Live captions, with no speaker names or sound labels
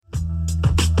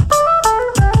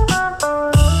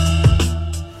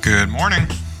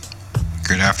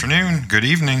good afternoon, good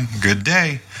evening, good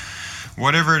day.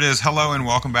 Whatever it is, hello and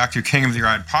welcome back to King of the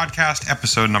Ride podcast,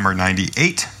 episode number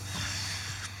 98.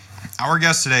 Our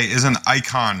guest today is an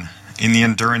icon in the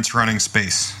endurance running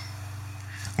space.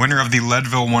 Winner of the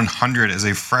Leadville 100 as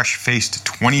a fresh-faced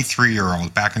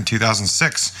 23-year-old back in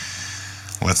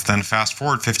 2006. Let's then fast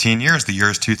forward 15 years. The year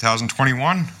is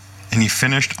 2021, and he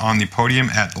finished on the podium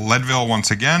at Leadville once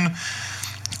again.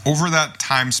 Over that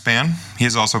time span, he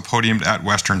has also podiumed at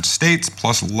Western States,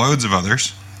 plus loads of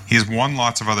others. He has won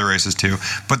lots of other races too,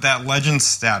 but that legend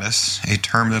status, a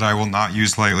term that I will not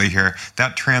use lightly here,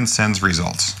 that transcends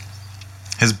results.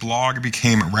 His blog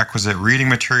became requisite reading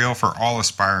material for all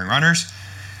aspiring runners.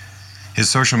 His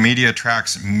social media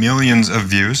attracts millions of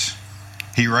views.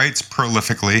 He writes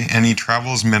prolifically and he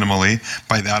travels minimally.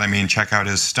 By that I mean check out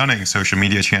his stunning social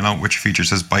media channel, which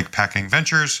features his bikepacking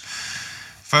ventures.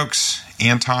 Folks,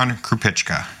 Anton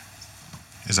Krupicka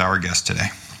is our guest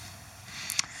today.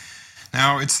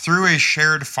 Now, it's through a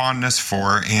shared fondness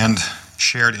for and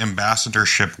shared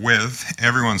ambassadorship with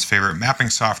everyone's favorite mapping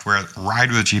software,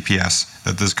 Ride with GPS,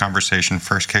 that this conversation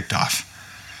first kicked off.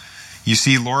 You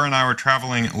see, Laura and I were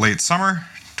traveling late summer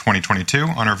 2022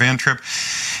 on our van trip.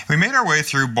 We made our way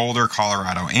through Boulder,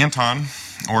 Colorado. Anton,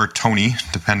 or Tony,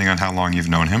 depending on how long you've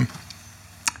known him,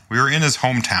 we were in his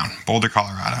hometown, Boulder,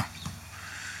 Colorado.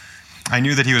 I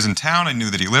knew that he was in town, I knew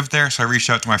that he lived there, so I reached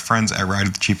out to my friends at Ride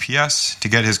with GPS to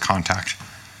get his contact.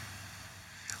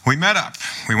 We met up.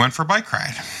 We went for a bike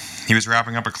ride. He was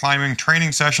wrapping up a climbing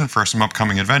training session for some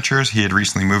upcoming adventures. He had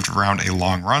recently moved around a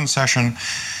long run session.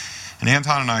 And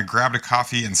Anton and I grabbed a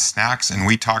coffee and snacks, and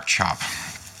we talked shop.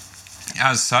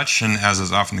 As such, and as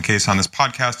is often the case on this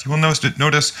podcast, you will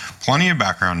notice plenty of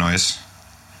background noise.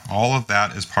 All of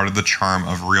that is part of the charm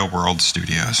of Real World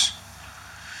Studios.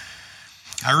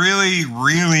 I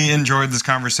really enjoyed this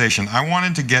conversation. I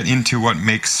wanted to get into what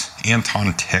makes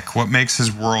Anton tick, what makes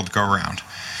his world go round.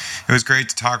 It was great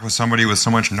to talk with somebody with so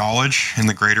much knowledge in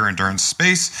the greater endurance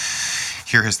space,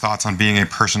 hear his thoughts on being a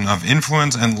person of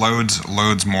influence, and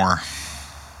loads more.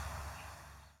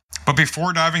 But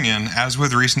before diving in, as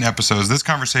with recent episodes, this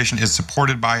conversation is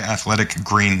supported by Athletic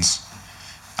Greens.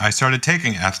 I started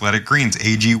taking Athletic Greens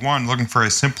AG1 looking for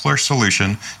a simpler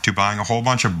solution to buying a whole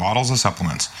bunch of bottles of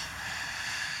supplements.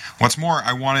 What's more,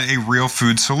 I wanted a real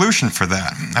food solution for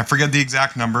that. I forget the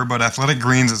exact number, but Athletic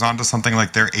Greens is onto something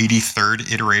like their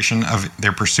 83rd iteration of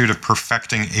their pursuit of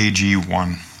perfecting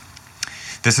AG1.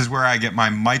 This is where I get my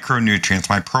micronutrients,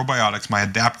 my probiotics, my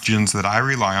adaptogens that I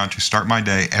rely on to start my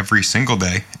day every single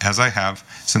day, as I have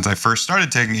since I first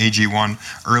started taking AG1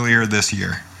 earlier this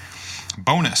year.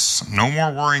 Bonus, no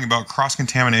more worrying about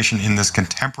cross-contamination in this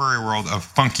contemporary world of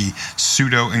funky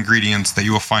pseudo-ingredients that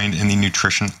you will find in the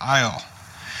nutrition aisle.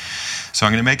 So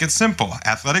I'm going to make it simple.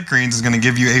 Athletic Greens is going to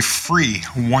give you a free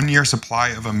 1-year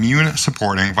supply of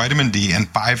immune-supporting vitamin D and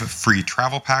 5 free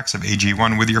travel packs of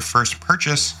AG1 with your first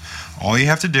purchase. All you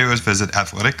have to do is visit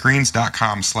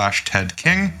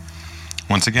athleticgreens.com/TedKing.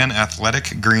 Once again,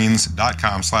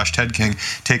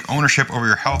 athleticgreens.com/TedKing. Take ownership over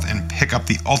your health and pick up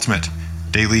the ultimate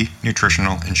daily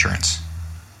nutritional insurance.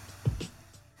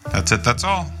 That's it, that's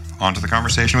all. On to the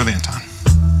conversation with Anton.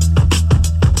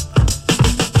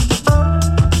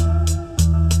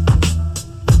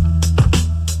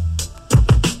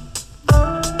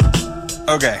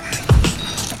 Okay,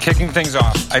 kicking things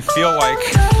off, I feel like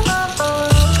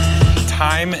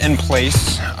time and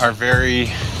place are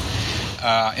very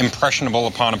impressionable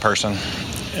upon a person.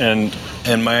 And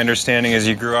my understanding is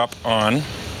you grew up on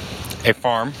a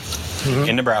farm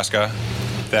in Nebraska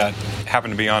that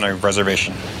happened to be on a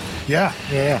reservation. Yeah.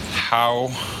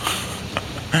 How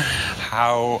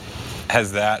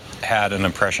has that had an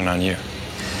impression on you?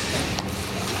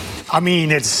 I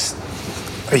mean, it's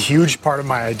a huge part of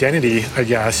my identity, I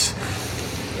guess.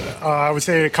 I would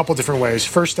say it a couple different ways.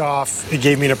 First off, it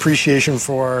gave me an appreciation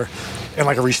for and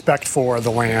like a respect for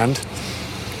the land.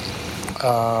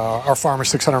 Our farm is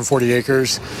 640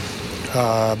 acres.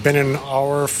 Been in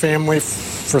our family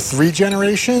for 3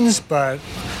 generations, but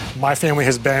my family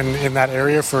has been in that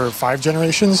area for 5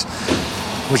 generations,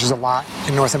 which is a lot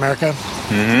in North America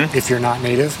if you're not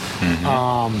native.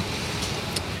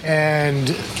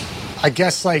 And I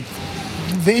guess like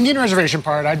the Indian reservation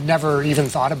part, I'd never even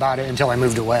thought about it until I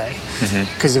moved away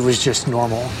because it was just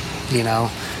normal, you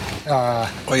know.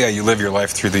 Well, yeah, you live your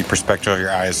life through the perspective of your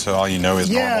eyes, so all you know is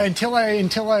normal. Yeah, until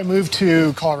I moved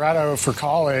to Colorado for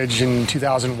college in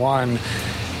 2001,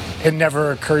 it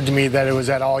never occurred to me that it was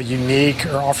at all unique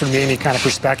or offered me any kind of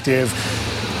perspective.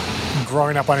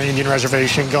 Growing up on an Indian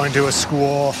reservation, going to a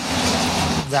school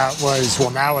that was,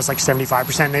 well, now it's like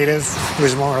 75% native. It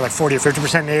was more like 40 or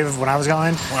 50% native when I was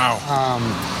going. Wow.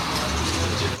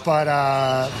 But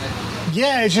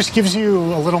yeah, it just gives you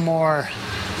a little more.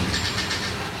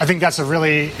 I think that's a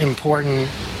really important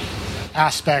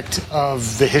aspect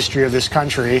of the history of this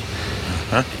country.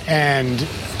 And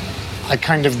I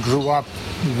kind of grew up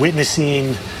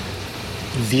witnessing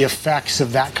the effects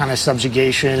of that kind of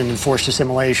subjugation and forced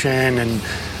assimilation,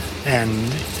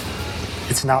 and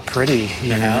it's not pretty,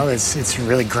 you know. It's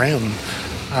really grim.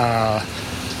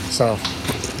 So,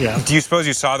 yeah. Do you suppose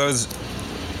you saw those?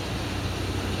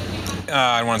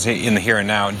 I don't want to say in the here and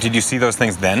now. Did you see those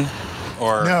things then,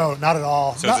 or No, not at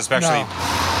all. So it's especially. No.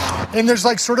 And there's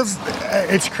like sort of,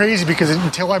 it's crazy because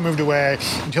until I moved away,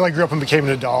 until I grew up and became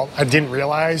an adult, I didn't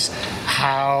realize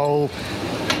how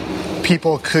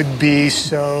people could be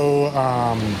so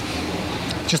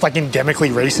just like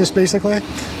endemically racist, basically.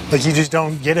 Like you just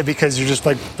don't get it because you're just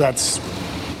like, that's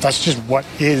just what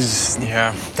is.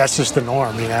 Yeah. That's just the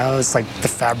norm, you know? It's like the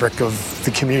fabric of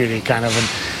the community kind of.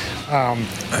 And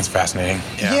That's fascinating.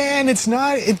 yeah, and it's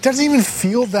not, it doesn't even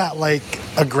feel that like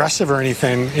aggressive or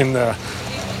anything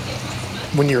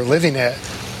when you're living it.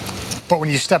 But when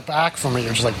you step back from it,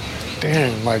 you're just like,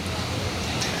 dang, like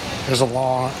there's a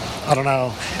long, I don't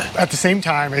know. At the same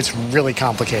time, it's really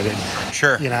complicated.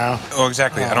 Sure. You know? Oh,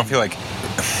 exactly. I don't feel like.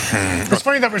 It's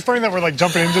funny that we're like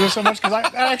jumping into this so much because I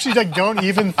actually like don't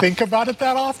even think about it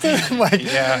that often. Like,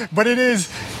 Yeah. But it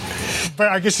is. But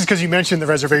I guess it's because you mentioned the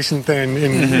reservation thing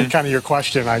in kind of your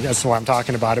question. I guess why I'm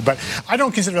talking about it. But I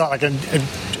don't consider that like an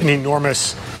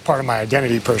enormous part of my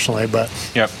identity personally. But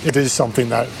Yep. it is something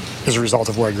that is a result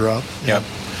of where I grew up. Yep.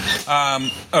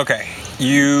 Okay.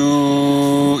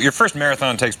 Your first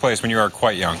marathon takes place when you are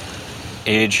quite young,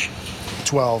 age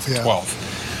 12. Yeah. 12.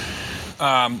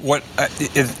 What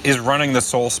is running the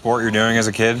sole sport you're doing as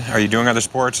a kid? Are you doing other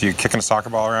sports? Are you kicking a soccer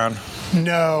ball around?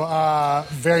 No.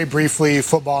 Very briefly,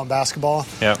 football and basketball.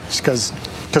 Yep. Just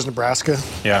because Nebraska.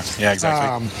 Yeah. Yeah.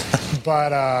 Exactly.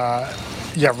 But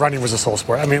yeah, running was a soul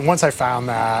sport. I mean, once I found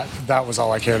that was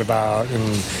all I cared about.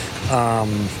 And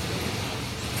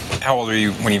How old were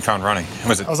you when you found running?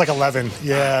 Was it? I was like 11,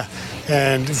 yeah.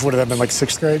 And what had that been, like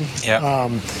 6th grade? Yeah.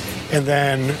 And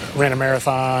then ran a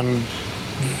marathon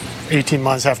 18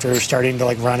 months after starting to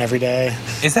like run every day.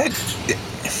 Is that?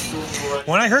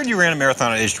 When I heard you ran a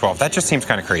marathon at age 12, that just seems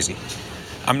kind of crazy.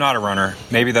 I'm not a runner.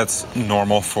 Maybe that's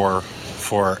normal for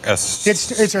us.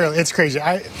 It's early. It's crazy.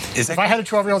 If I had a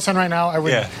 12-year-old son right now, I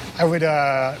would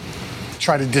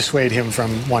try to dissuade him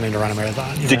from wanting to run a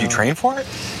marathon. Did you train for it?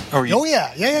 Or Oh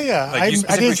yeah. Like you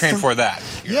specifically trained for that?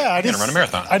 I did. Run a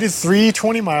marathon. I did 3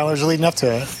 20-milers leading up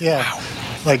to it. Yeah. Wow.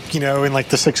 Like, in like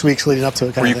the 6 weeks leading up to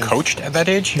it. Were you coached at that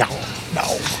age? No.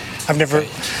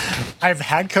 I've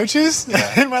had coaches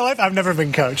in my life. I've never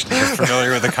been coached. You're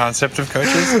familiar with the concept of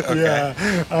coaches? Okay.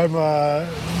 Yeah.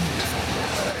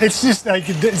 It's just like,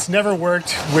 it's never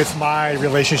worked with my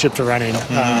relationship to running.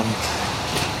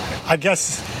 I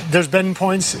guess there's been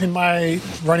points in my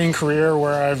running career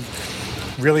where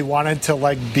I've really wanted to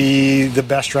like be the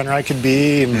best runner I could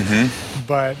be,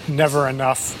 but never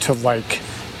enough to like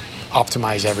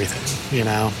optimize everything,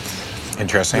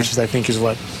 Interesting. which is, I think, is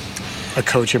what a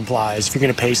coach implies. If you're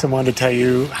going to pay someone to tell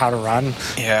you how to run,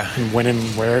 Yeah. and when and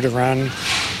where to run,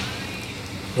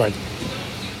 like,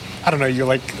 I don't know, you're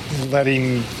like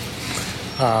letting,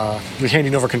 you're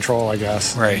handing over control, I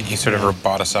guess. Right. You sort of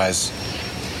roboticize.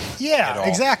 At Yeah, all.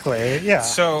 exactly. Yeah.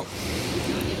 So,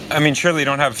 I mean, surely you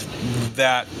don't have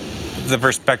the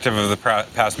perspective of the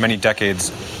past many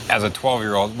decades as a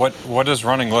 12-year-old. What does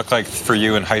running look like for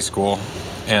you in high school,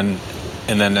 and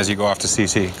then as you go off to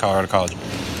CC, Colorado College?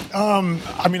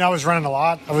 I mean, I was running a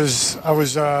lot. I was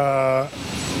always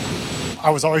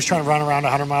trying to run around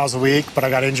 100 miles a week, but I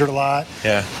got injured a lot.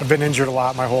 Yeah. I've been injured a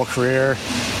lot my whole career.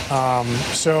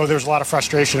 So there's a lot of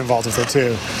frustration involved with it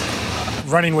too.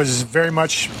 Running was very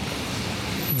much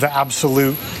the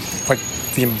absolute, like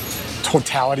the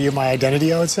totality of my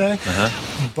identity, I would say.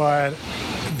 But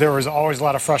there was always a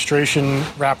lot of frustration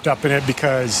wrapped up in it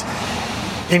because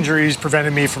injuries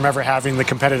prevented me from ever having the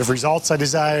competitive results I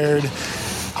desired.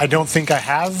 I don't think I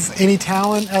have any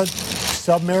talent at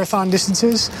sub-marathon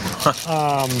distances.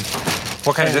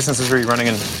 What kind of distances were you running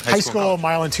in high School,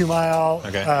 mile and 2 mile,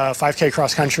 Okay. 5K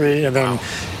cross country, and then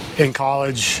in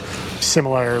college,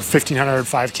 similar 1,500,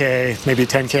 5K, maybe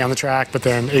 10K on the track, but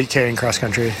then 8K in cross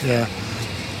country. Yeah.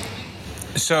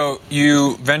 So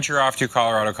you venture off to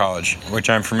Colorado College, which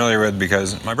I'm familiar with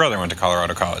because my brother went to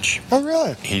Colorado College. Oh,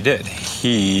 really? He did.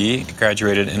 He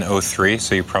graduated in 03,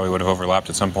 so you probably would have overlapped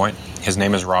at some point. His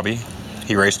name is Robbie.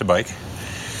 He raced a bike,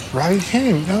 Robbie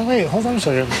Kane. Oh, wait, hold on a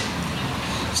second.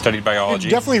 studied biology.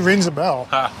 It definitely rings a bell.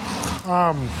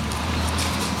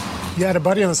 Yeah, I had a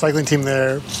buddy on the cycling team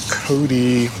there,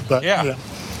 Cody. But Yeah.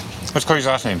 What's Cody's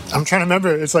last name? I'm trying to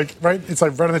remember. It's like right on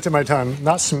the tip of my tongue.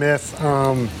 Not Smith.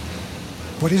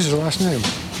 What is his last name?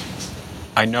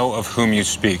 I know of whom you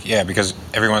speak. Yeah, because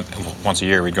once a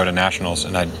year we'd go to nationals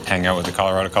and I'd hang out with the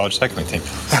Colorado College cycling team.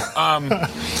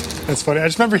 That's funny. I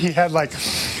just remember he had like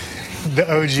the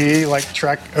OG like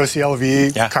Trek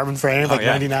OCLV carbon frame, like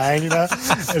 99, you know?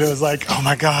 And it was like, oh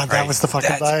my God, that was the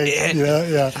fucking bike. It.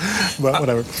 Yeah. But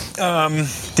whatever.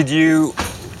 Did you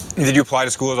apply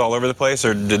to schools all over the place,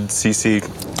 or did CC?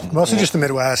 Mostly just the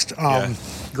Midwest.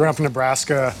 Growing up in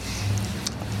Nebraska,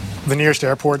 the nearest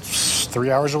airport's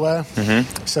 3 hours away.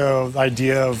 Mm-hmm. So the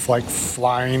idea of like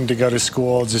flying to go to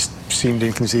school just seemed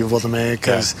inconceivable to me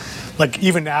because like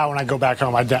even now when I go back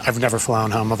home, I've never flown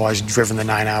home. I've always driven the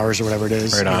 9 hours or whatever it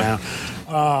is. Right on.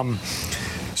 You know?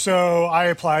 So I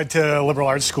applied to liberal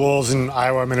arts schools in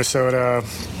Iowa, Minnesota,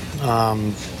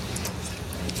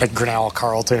 like Grinnell,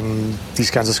 Carleton, these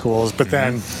kinds of schools. But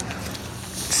then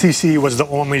CC was the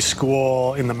only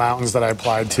school in the mountains that I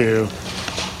applied to.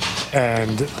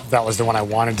 And that was the one I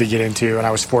wanted to get into, and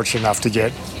I was fortunate enough to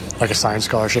get like a science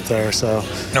scholarship there. So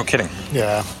no kidding.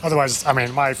 Yeah. Otherwise, I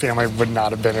mean, my family would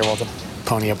not have been able to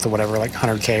pony up to whatever, like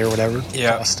 $100K or whatever,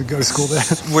 cost to go to school there.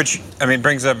 Which I mean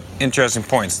brings up interesting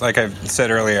points. Like I said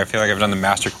earlier, I feel like I've done the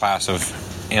master class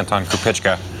of Anton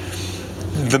Krupicka.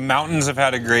 The mountains have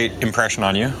had a great impression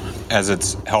on you, as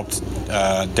it's helped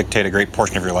dictate a great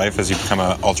portion of your life as you become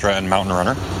an ultra and mountain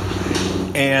runner.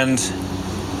 And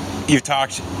you've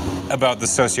talked about the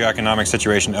socioeconomic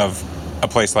situation of a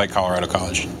place like Colorado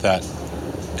College that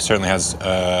certainly has,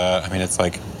 I mean, it's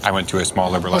like I went to a small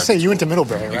liberal arts. I'll say you went to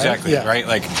Middlebury, right? Exactly, right?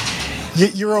 Like,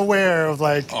 you're aware of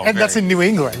like, and that's in New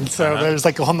England, so there's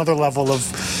like a whole other level of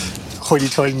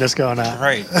hoity-toityness going on.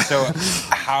 Right. So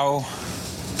how,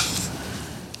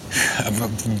 a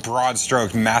broad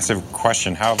stroke, massive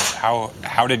question,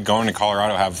 how did going to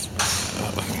Colorado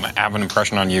have an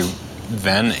impression on you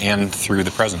then and through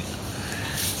the present?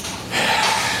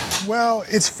 Well,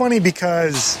 it's funny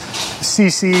because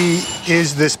CC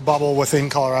is this bubble within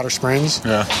Colorado Springs.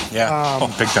 Yeah,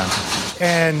 big time.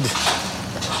 And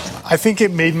I think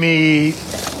it made me,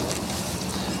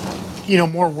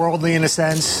 more worldly in a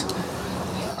sense.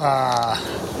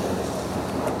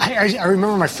 I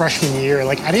remember my freshman year,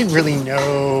 like I didn't really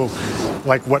know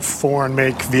like what foreign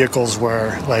make vehicles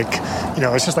were. Like,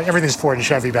 it's just like everything's Ford and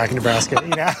Chevy back in Nebraska,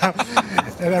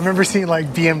 And I remember seeing like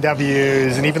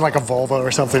BMWs and even like a Volvo or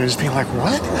something and just being like,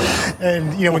 what?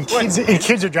 And, when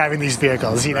kids are driving these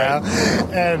vehicles, know?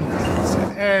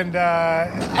 And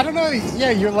I don't know,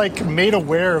 you're like made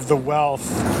aware of the wealth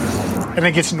and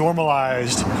it gets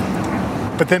normalized.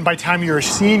 But then by the time you're a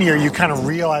senior, you kind of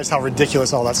realize how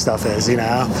ridiculous all that stuff is, And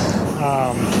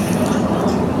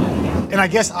I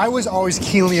guess I was always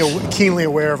keenly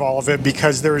aware of all of it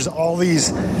because there's all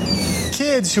these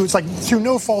kids who it's like through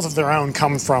no fault of their own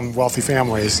come from wealthy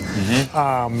families.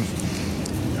 Mm-hmm.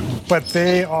 But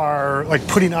they are like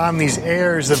putting on these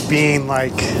airs of being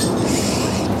like,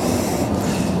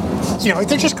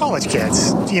 they're just college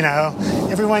kids,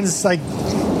 Everyone's like,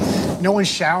 no one's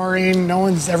showering,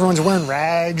 everyone's wearing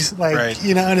rags, like,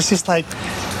 and it's just like,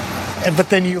 but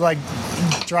then you like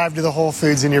drive to the Whole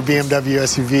Foods in your BMW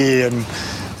SUV and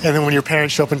then when your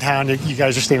parents show up in town, you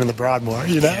guys are staying in the Broadmoor,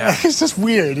 Yeah. It's just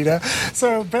weird,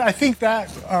 So, but I think that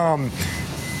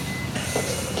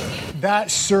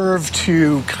that served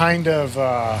to kind of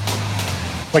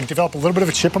like develop a little bit of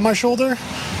a chip on my shoulder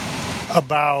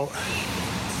about,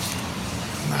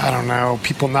 I don't know,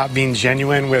 people not being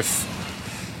genuine with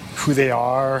who they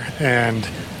are, and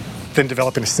then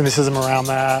developing a cynicism around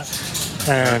that,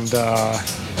 and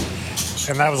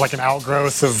that was like an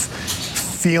outgrowth of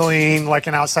feeling like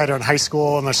an outsider in high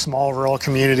school in a small rural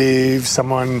community,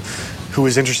 someone who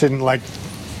was interested in like,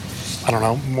 I don't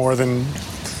know, more than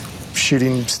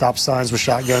shooting stop signs with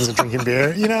shotguns and drinking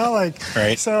beer,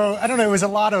 Right. So I don't know, it was a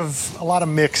lot of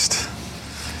mixed,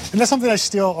 and that's something I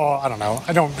still, I don't know,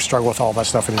 I don't struggle with all that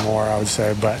stuff anymore, I would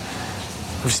say, but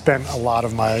I've spent a lot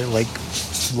of my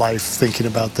life thinking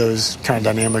about those kind of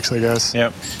dynamics, I guess.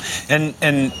 Yep. And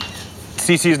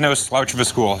CC is no slouch of a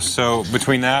school. So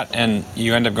between that and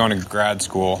you end up going to grad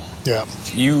school. Yeah.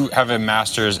 You have a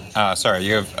master's.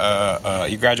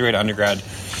 You graduated undergrad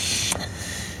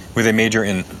with a major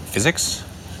in physics.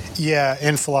 Yeah,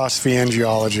 in philosophy and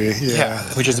geology. Yeah,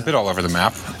 which is a bit all over the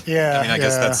map. Yeah. I mean, I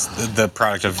guess that's the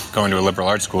product of going to a liberal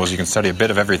arts school is you can study a bit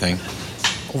of everything.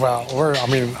 Well,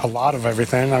 a lot of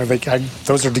everything.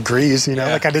 Those are degrees,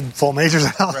 Like I did full majors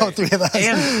in all three of those.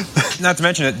 And not to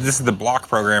mention it, this is the block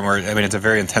program where, it's a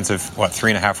very intensive,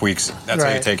 3.5 weeks. That's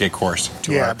how you take a course.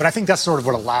 But I think that's sort of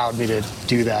what allowed me to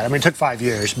do that. It took 5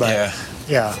 years, but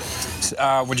yeah.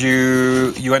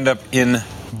 You end up in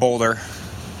Boulder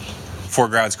for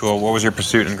grad school? What was your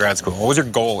pursuit in grad school? What was your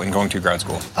goal in going to grad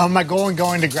school? My goal in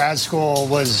going to grad school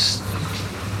was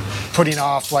putting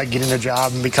off like getting a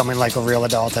job and becoming like a real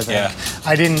adult. I think. Yeah.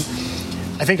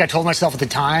 I think I told myself at the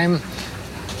time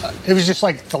it was just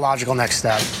like the logical next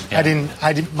step.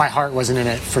 Yeah. My heart wasn't in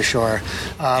it for sure.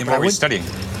 And what were you studying?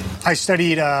 I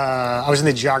studied. I was in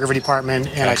the geography department,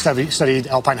 and I studied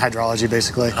alpine hydrology,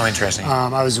 basically. Oh, interesting.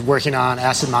 I was working on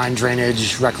acid mine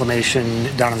drainage reclamation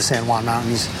down in the San Juan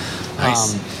Mountains.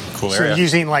 Nice. Cool area. So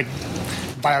using like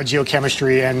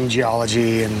biogeochemistry and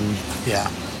geology, and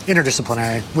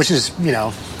interdisciplinary, which is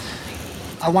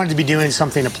I wanted to be doing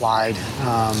something applied,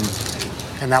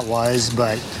 and that was,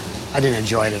 but I didn't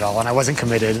enjoy it at all, and I wasn't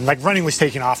committed. And like running was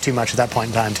taking off too much at that point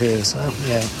in time too. So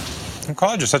yeah. And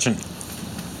college is such an.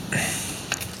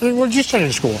 What did you study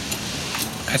in school?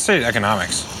 I studied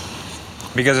economics.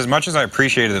 Because as much as I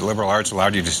appreciated that liberal arts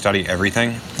allowed you to study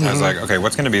everything, I was like, okay,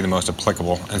 what's going to be the most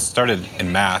applicable? And it started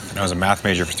in math, and I was a math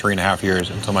major for 3.5 years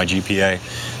until my GPA.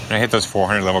 And I hit those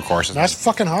 400 level courses. That's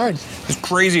fucking hard. It's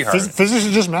crazy hard. Physics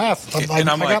is just math. I like,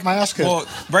 got my ass kicked. Well,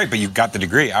 right, but you got the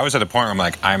degree. I was at a point where I'm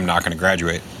like, I'm not going to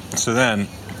graduate. So then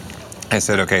I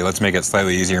said, okay, let's make it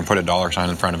slightly easier and put a dollar sign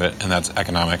in front of it, and that's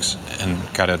economics, and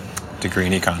got a degree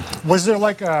in econ. Was there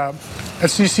like at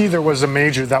CC there was a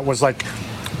major that was like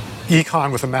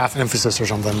econ with a math emphasis or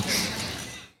something?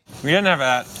 We didn't have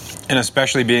that, and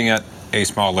especially being at a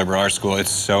small liberal arts school, it's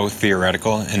so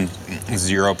theoretical and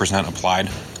 0% applied.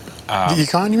 The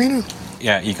econ, you mean?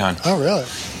 Yeah, econ. Oh, really?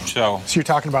 So you're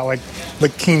talking about like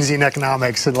Keynesian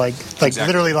economics and like Exactly.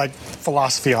 Literally like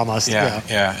philosophy almost.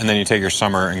 Yeah. And then you take your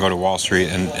summer and go to Wall Street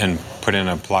and put in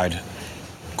an applied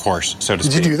course, so to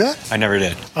speak. Did you do that? I never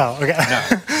did. Oh, okay.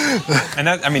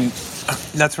 No. And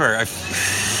that's where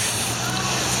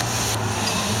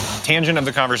tangent of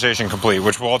the conversation complete,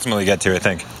 which we'll ultimately get to, I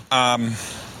think.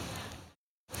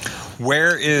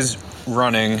 Where is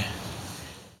running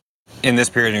in this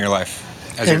period in your life?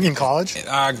 In college?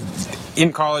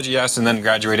 In college, yes, and then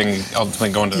graduating,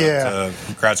 ultimately going to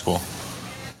grad school.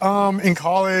 In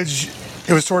college,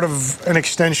 it was sort of an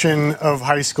extension of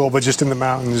high school, but just in the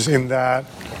mountains, in that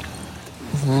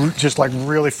just like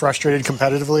really frustrated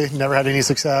competitively, never had any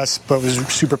success, but was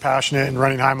super passionate and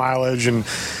running high mileage and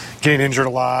getting injured a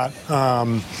lot.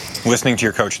 Listening to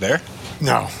your coach there?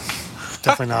 No,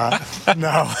 definitely not.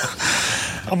 No.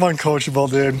 I'm uncoachable,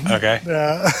 dude. Okay.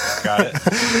 Yeah. Got it.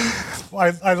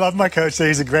 I love my coach.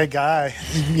 He's a great guy,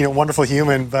 wonderful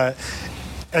human,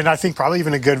 and I think probably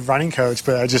even a good running coach,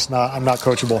 but I'm not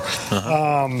coachable.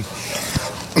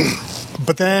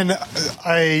 But then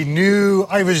I knew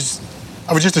I was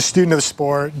just a student of the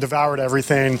sport, devoured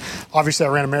everything. Obviously, I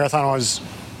ran a marathon when I was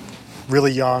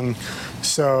really young,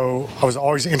 so I was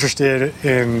always interested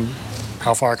in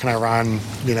how far can I run,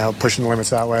 pushing the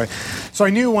limits that way. So I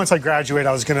knew once I graduated,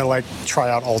 I was going to try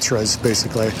out ultras,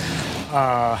 basically.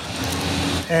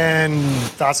 And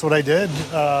that's what I did,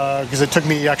 because it took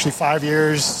me actually 5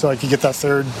 years so I could get that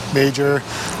third major.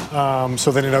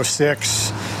 So then in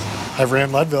 2006, I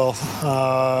ran Leadville.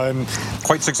 And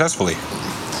quite successfully.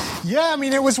 Yeah,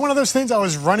 it was one of those things. I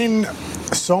was running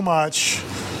so much,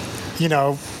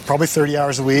 probably 30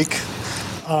 hours a week.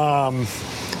 And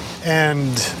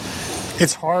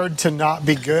it's hard to not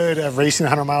be good at racing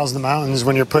 100 miles in the mountains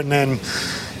when you're putting in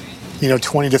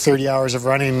 20 to 30 hours of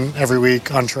running every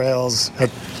week on trails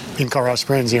in Colorado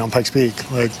Springs, on Pikes Peak.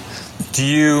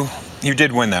 You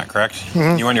did win that, correct?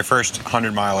 Mm-hmm. You won your first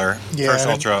 100-miler, first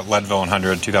ultra, Leadville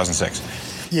 100, 2006.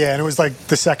 Yeah, and it was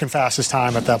the second fastest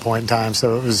time at that point in time,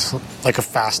 so it was like a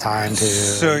fast time too.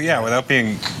 So yeah, without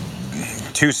being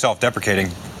too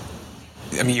self-deprecating,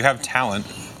 you have talent,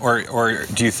 or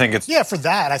do you think it's... Yeah, for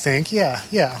that, I think, yeah.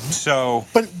 So...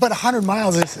 But 100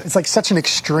 miles, it's like such an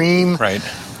extreme... Right.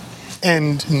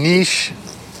 And niche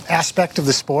aspect of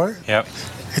the sport. Yep.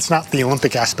 It's not the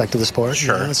Olympic aspect of the sport.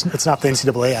 Sure. It's not the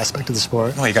NCAA aspect of the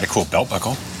sport. Well, you got a cool belt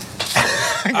buckle.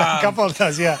 A couple of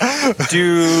those, yeah.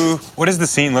 What does the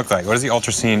scene look like? What is the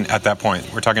ultra scene at that point?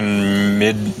 We're talking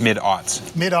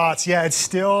mid-aughts. Mid-aughts, yeah. It's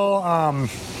still...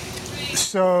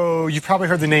 so you've probably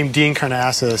heard the name Dean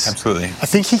Karnazes. Absolutely. I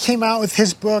think he came out with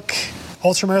his book...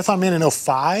 Ultra Marathon Man in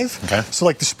 2005. Okay.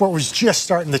 So the sport was just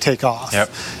starting to take off. Yep.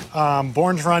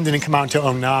 Born to Run didn't come out until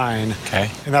 2009.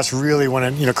 Okay. And that's really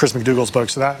when Chris McDougall's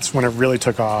book. So that's when it really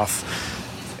took off.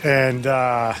 And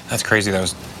that's crazy. That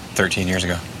was 13 years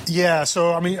ago. Yeah.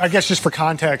 So I guess just for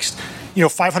context,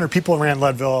 500 people ran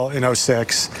Leadville in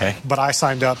 2006. Okay. But I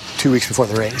signed up 2 weeks before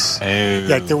the race. Oh.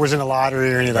 Like there wasn't a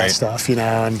lottery or any of that stuff,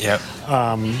 And yep.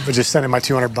 I just sent in my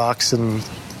 $200 and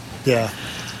yeah.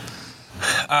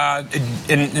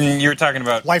 And you were talking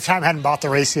about Lifetime hadn't bought the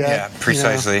race yet. Yeah,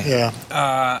 precisely.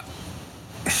 Yeah.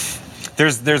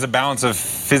 There's a balance of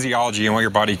physiology and what your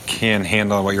body can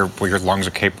handle, what your lungs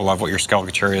are capable of, what your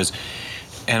skeleton is,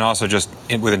 and also just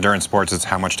with endurance sports, it's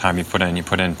how much time you put in.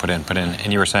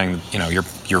 And you were saying,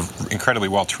 you're incredibly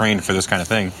well trained for this kind of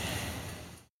thing.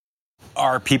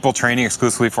 Are people training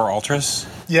exclusively for ultras?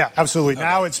 Yeah, absolutely. Okay.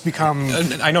 Now it's become...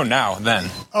 I know now, then.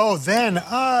 Oh, then.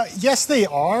 Yes, they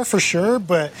are, for sure,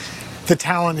 but the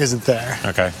talent isn't there.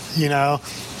 Okay.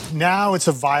 Now it's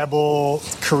a viable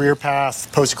career path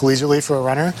post-collegiately for a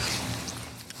runner.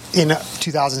 In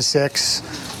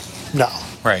 2006, no.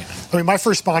 Right. I mean, my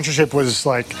first sponsorship was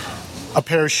like a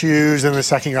pair of shoes, and the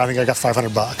second year I think I got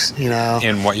 $500,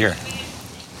 In what year?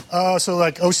 So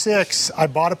like 2006, I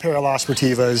bought a pair of La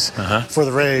Sportivas for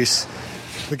the race.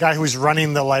 The guy who was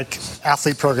running the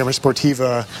athlete program at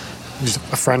Sportiva, who's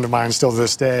a friend of mine still to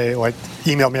this day,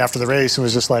 emailed me after the race and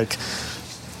was just like,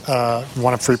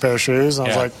 want a free pair of shoes? And I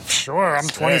was like, sure, I'm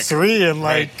 23 and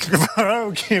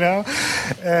broke,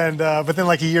 And but then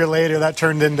a year later, that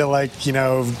turned into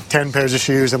 10 pairs of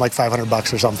shoes and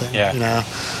 $500 or something. Yeah.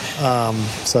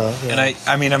 So. Yeah.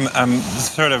 And I'm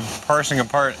sort of parsing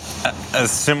apart a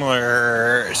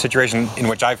similar situation in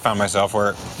which I found myself,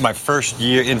 where my first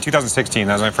year in 2016,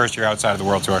 that was my first year outside of the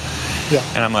World Tour. Yeah.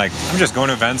 And I'm just going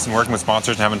to events and working with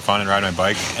sponsors and having fun and riding my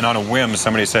bike. And on a whim,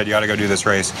 somebody said, you ought to go do this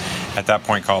race at that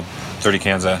point called 30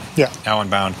 Kansas, Allen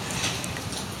Bound.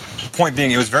 Point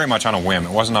being, it was very much on a whim.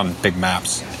 It wasn't on big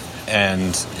maps.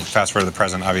 And fast forward to the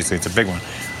present, obviously it's a big one.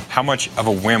 How much of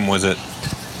a whim was it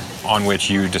on which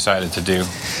you decided to do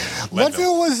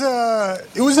Leadville?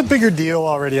 Was a bigger deal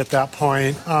already at that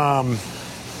point.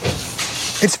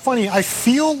 It's funny, I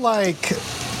feel like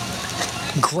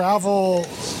gravel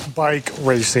bike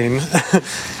racing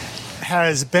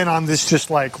has been on this just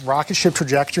rocket ship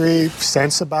trajectory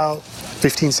since about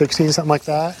 15, 16, something like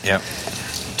that. Yep.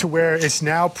 To where it's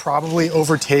now probably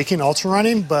overtaking ultra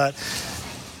running, but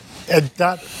it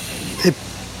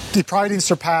probably didn't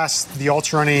surpass the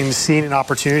ultra running scene and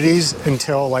opportunities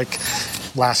until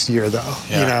last year, though.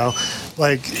 Yeah.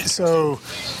 So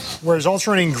whereas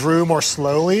ultra running grew more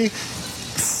slowly,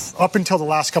 up until the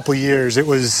last couple of years, it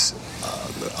was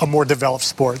a more developed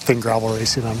sport than gravel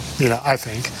racing, I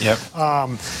think. Yep.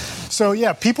 So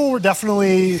yeah, people were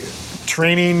definitely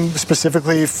training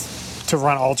specifically to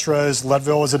run ultras.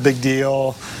 Leadville was a big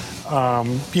deal.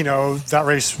 That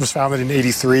race was founded in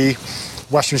 '83.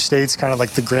 Western States, kind of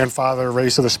the grandfather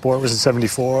race of the sport, was in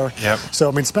 '74. Yep.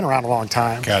 So it's been around a long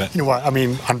time. Got it. You know what?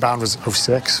 Unbound was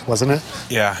 '06, wasn't it?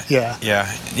 Yeah. Yeah. Yeah.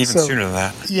 Even sooner than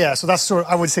that. Yeah. So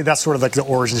I would say that's sort of the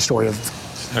origin story of.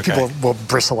 Okay. People will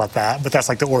bristle at that, but that's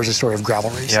the origin story of gravel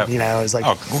racing. Yep. Is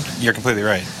oh, you're completely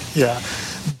right. Yeah,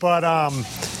 but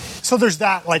so there's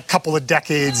that couple of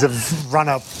decades of run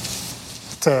up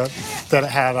that it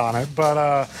had on it,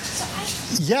 but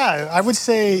yeah, I would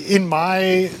say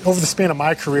over the span of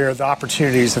my career, the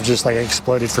opportunities have just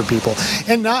exploded for people,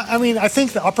 and I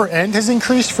think the upper end has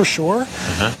increased for sure,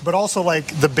 but also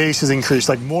the base has increased.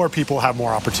 More people have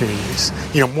more opportunities.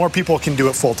 More people can do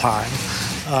it full time.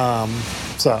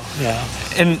 So yeah,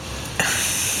 and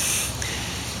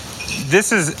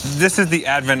this is the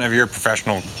advent of your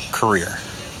professional career.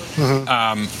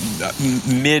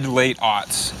 Mid-late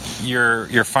aughts,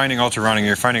 you're finding ultra running,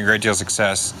 you're finding a great deal of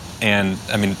success, and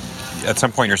at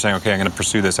some point you're saying, okay, I'm going to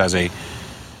pursue this as a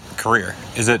career.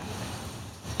 Is it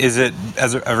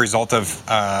as a result of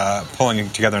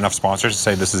pulling together enough sponsors to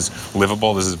say this is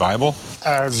livable, this is viable?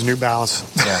 It was New Balance.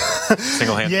 Yeah,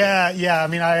 single hand. Yeah.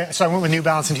 I went with New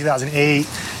Balance in 2008,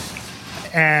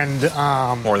 and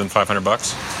more than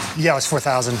 $500. Yeah, it was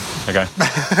 4,000. Okay.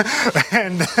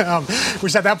 And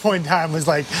which at that point in time was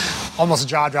almost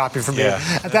jaw dropping for me. Yeah,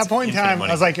 at that point in time,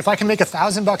 money. I was if I can make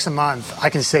 $1,000 a month, I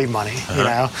can save money.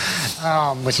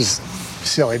 Which is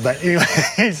silly, but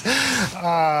anyways.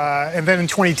 And then in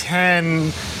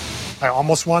 2010, I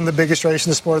almost won the biggest race in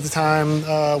the sport at the time,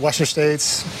 Western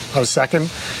States. I was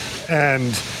second,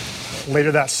 and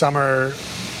later that summer,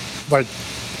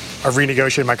 I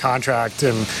renegotiated my contract,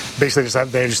 and basically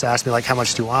they just asked me how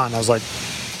much do you want? And I was like,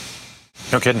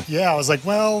 no kidding. Yeah, I was like,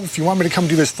 well, if you want me to come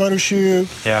do this photo shoot,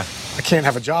 yeah, I can't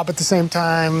have a job at the same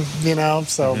time,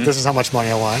 so this is how much money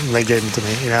I want, and they gave them to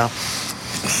me,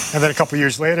 And then a couple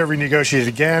years later, renegotiated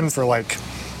again for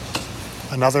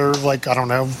another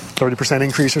 30%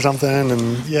 increase or something,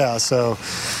 and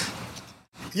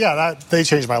they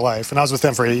changed my life, and I was with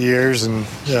them for 8 years, and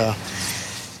yeah.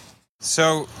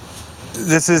 So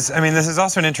this is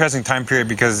also an interesting time period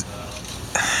because,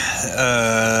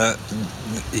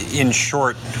 in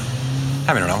short,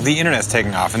 I don't know, the internet's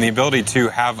taking off, and the ability to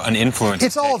have an influence.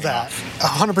 It's all of that,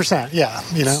 100%. Yeah,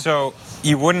 you know. So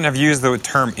you wouldn't have used the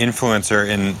term influencer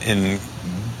in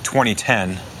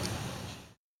 2010,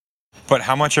 but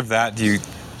how much of that do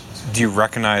you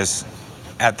recognize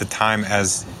at the time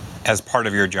as part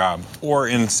of your job? Or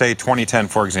in, say, 2010,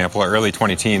 for example, or early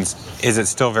 20-teens, is it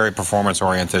still very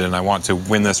performance-oriented and I want to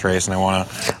win this race and I want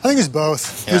to... I think it's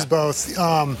both. Yeah. It's both.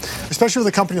 Especially with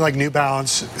a company like New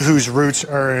Balance, whose roots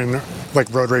are in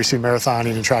like road racing,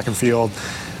 marathoning, and track and field.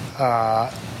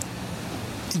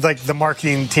 Like the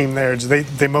marketing team there,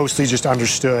 they mostly just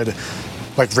understood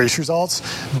like race results.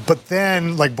 But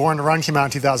then like Born to Run came out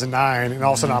in 2009, and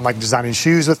all of a sudden I'm like designing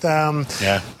shoes with them.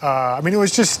 Yeah. I mean, it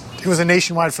was a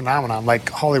nationwide phenomenon. Like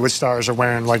Hollywood stars are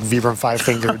wearing like Vibram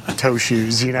 5-fingered toe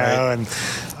shoes, you know, right. and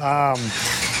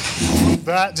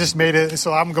that just made it.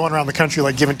 So I'm going around the country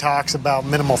like giving talks about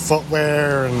minimal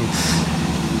footwear, and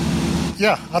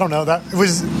yeah, I don't know, that it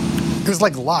was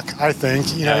like luck, I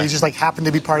think. You know, Yeah. you just like happened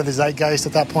to be part of the zeitgeist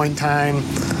at that point in time,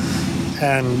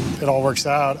 and it all works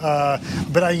out.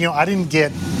 But I didn't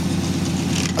get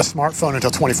a smartphone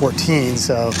until 2014,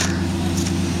 so.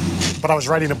 But I was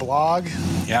writing a blog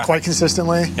quite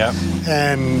consistently. Yep.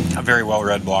 And A very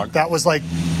well-read blog. that was like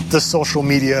the social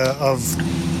media of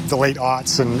the late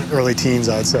aughts and early teens,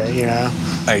 I'd say, you know?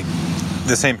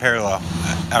 The same parallel.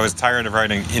 I was tired of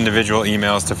writing individual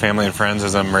emails to family and friends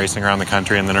as I'm racing around the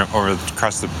country and then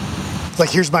across the... Like,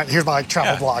 here's my like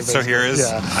travel blog. So here is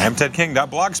I am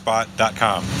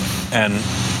tedking.blogspot.com. And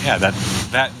yeah,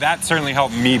 that certainly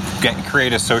helped me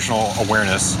create a social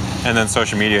awareness, and then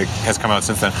social media has come out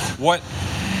since then. What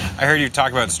I heard you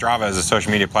talk about Strava as a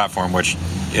social media platform, which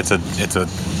it's a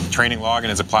training log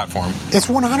and it's a platform. It's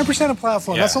 100% a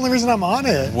platform. Yeah. That's the only reason I'm on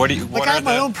it. What I have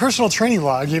my own personal training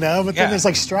log, you know, but then Yeah. there's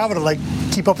like Strava to like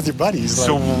keep up with your buddies. Like.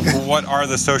 So what are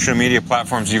the social media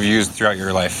platforms you've used throughout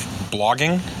your life?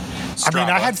 Blogging? Strava? I mean,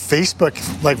 I had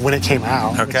Facebook like when it came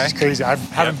out. Okay. Which is crazy. I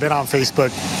haven't been on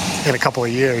Facebook in a couple of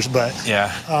years, but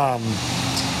Yeah.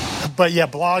 yeah,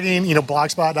 blogging, you know,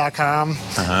 blogspot.com,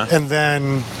 and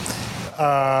then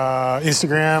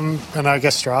Instagram, and I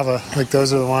guess Strava. Like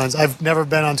those are the ones. I've never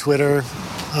been on Twitter.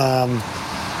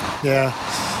 Yeah.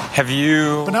 Have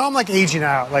you... But now I'm like aging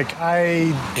out. Like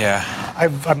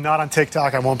I'm not on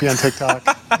TikTok. I won't be on TikTok.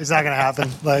 It's not gonna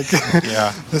happen. Like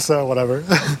Yeah. So whatever.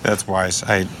 That's wise.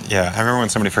 I remember when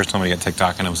somebody first told me to get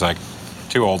TikTok and I was like,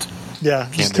 too old. Yeah,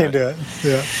 just can't do it.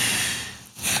 Yeah.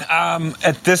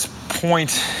 At this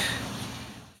point,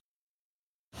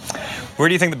 where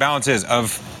do you think the balance is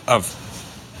of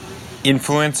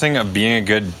influencing, of being a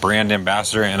good brand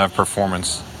ambassador, and of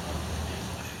performance?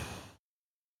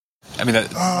 I mean,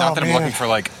 not that I'm looking for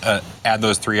like add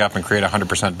those three up and create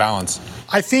 100% balance.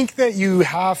 I think that you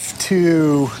have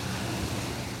to,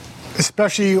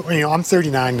 especially, you know, I'm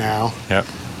 39 now. Yep.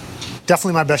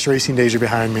 Definitely my best racing days are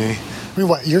behind me. I mean,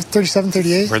 what, you're 37,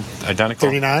 38? We're identical.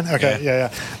 39? Okay,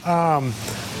 yeah.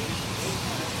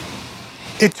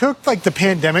 It took like the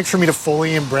pandemic for me to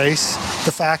fully embrace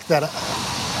the fact that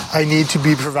I need to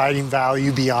be providing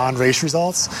value beyond race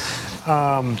results.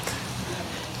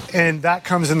 And that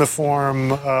comes in the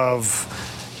form of,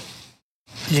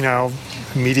 you know,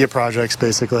 media projects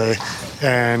basically,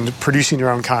 and producing your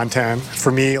own content.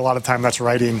 For me, a lot of time that's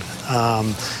writing,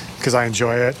 because I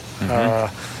enjoy it.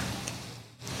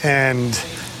 And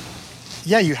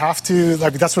yeah, you have to,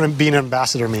 like, that's what being an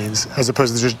ambassador means, as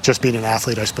opposed to just being an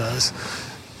athlete, I suppose.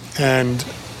 And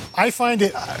I find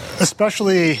it,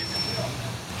 especially,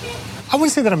 I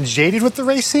wouldn't say that I'm jaded with the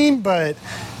race scene, but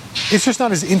it's just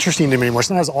not as interesting to me anymore. It's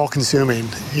not as all-consuming,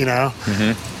 you know?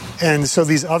 And so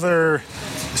these other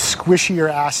squishier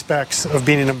aspects of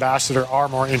being an ambassador are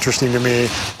more interesting to me,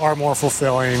 are more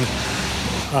fulfilling.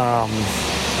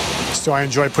 So I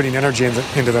enjoy putting energy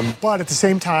into them. But at the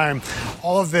same time,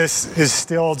 all of this is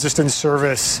still just in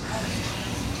service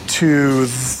to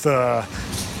the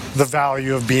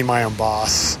value of being my own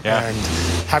boss and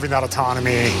having that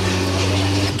autonomy,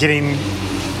 getting,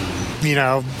 you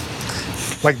know,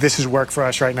 like this is work for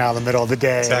us right now in the middle of the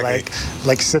day, Exactly.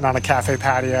 like sitting on a cafe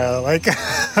patio, like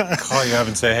Call you up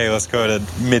and say, hey, let's go to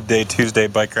midday Tuesday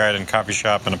bike ride and coffee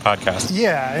shop and a podcast.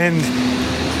 Yeah, and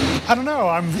I don't know,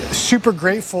 I'm super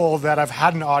grateful that I've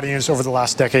had an audience over the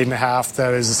last decade and a half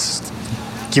that has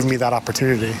given me that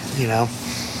opportunity, you know?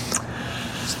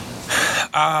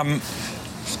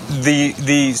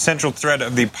 The central thread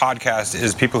of the podcast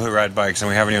is people who ride bikes, and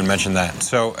we haven't even mentioned that.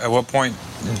 So at what point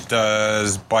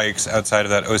does bikes outside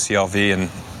of that OCLV in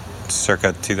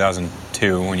circa 2000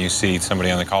 too when you see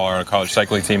somebody on the Colorado College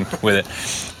cycling team with it.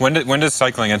 When does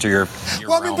cycling enter your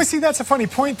Well, I mean, realm? but see, that's a funny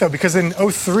point, though, because in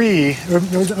 03,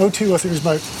 it was 02, I think it was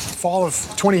my fall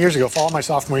of 20 years ago, fall of my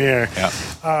sophomore year,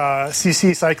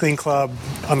 CC Cycling Club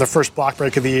on the first block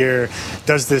break of the year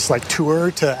does this like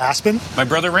tour to Aspen. My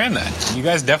brother ran that. You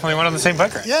guys definitely went on the same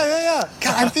bike ride. Yeah.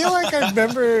 God, I feel like I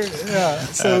remember. Yeah.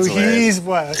 So That's hilarious. he's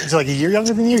what? Is he like a year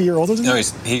younger than you? A year older than you? No,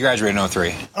 he graduated in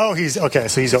 03. Oh, he's okay.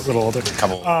 So he's a little older.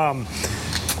 Couple.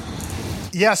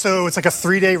 Yeah, so it's like a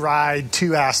 3-day ride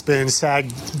to Aspen, SAG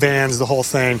vans, the whole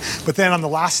thing. But then on the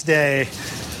last day,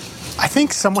 I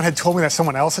think someone had told me that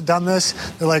someone else had done this.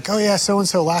 They're like, oh yeah,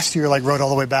 so-and-so last year like rode all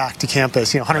the way back to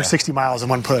campus, 160 miles in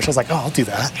one push. I was like, oh, I'll do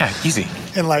that. Yeah, easy.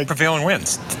 And like Prevailing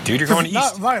winds. Dude, you're going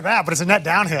not east. like that, but it's a net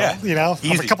downhill, Yeah, I'm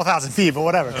easy. a couple thousand feet, but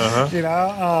whatever,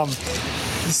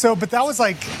 So, but that was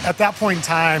like, at that point in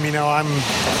time, I'm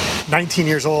 19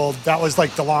 years old. That was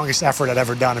like the longest effort I'd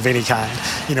ever done of any kind.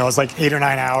 It was like 8 or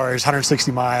 9 hours,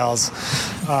 160 miles.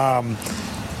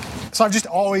 So I've just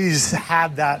always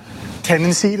had that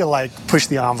tendency to like push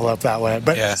the envelope that way.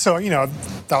 But so,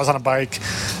 that was on a bike.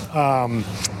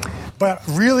 But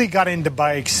really got into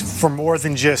bikes for more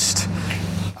than just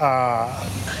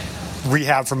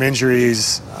rehab from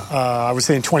injuries. I would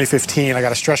say in 2015, I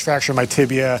got a stress fracture in my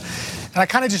tibia. And I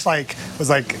kind of just was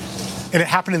like, and it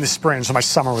happened in the spring, so my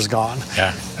summer was gone.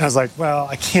 Yeah. And I was like, well,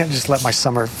 I can't just let my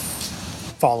summer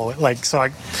follow it. So I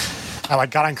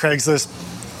got on Craigslist,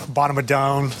 bought him a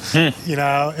Doan,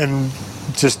 and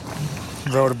just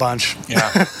rode a bunch.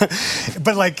 Yeah.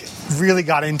 But really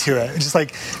got into it. Just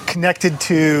connected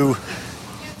to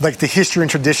the history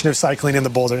and tradition of cycling in the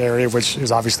Boulder area, which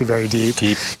is obviously very deep.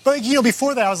 But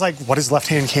before that, I was like, "What is Left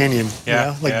Hand Canyon?"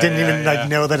 Yeah. Didn't even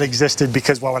know that it existed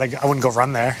because why would I wouldn't go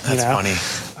run there. That's funny.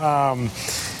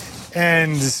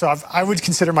 And so I would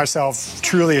consider myself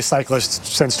truly a cyclist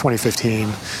since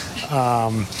 2015.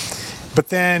 But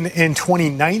then in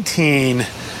 2019,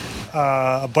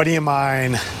 a buddy of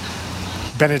mine,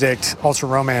 Benedict Ultra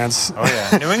Romance. Oh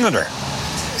yeah, New Englander.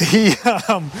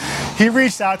 He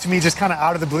reached out to me just kind of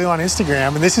out of the blue on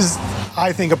Instagram, and this is,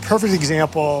 I think, a perfect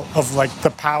example of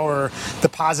the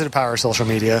positive power of social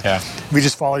media. Yeah. We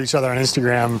just followed each other on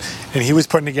Instagram, and he was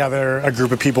putting together a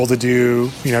group of people to do,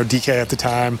 DK at the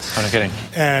time. Oh, no kidding.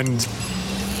 And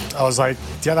I was like,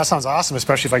 yeah, that sounds awesome,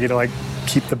 especially if I get to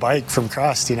keep the bike from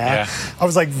crust, Yeah. I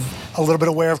was a little bit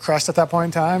aware of crust at that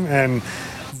point in time, and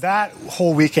that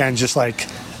whole weekend just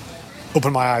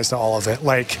opened my eyes to all of it.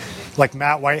 Like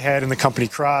Matt Whitehead and the company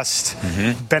Crust,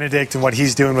 Benedict and what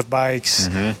he's doing with bikes,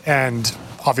 and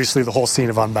obviously the whole scene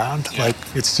of Unbound. Yeah.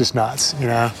 It's just nuts,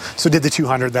 So did the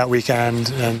 200 that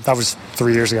weekend, and that was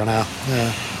 3 years ago now.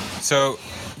 Yeah. So,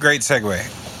 great segue.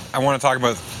 I wanted to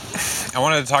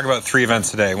talk about 3 events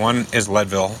today. One is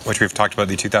Leadville, which we've talked about,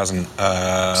 the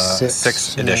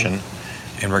 2006 edition,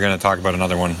 and we're going to talk about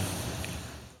another one,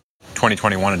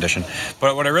 2021 edition.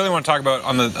 But what I really want to talk about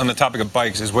on the topic of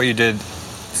bikes is what you did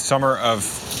summer of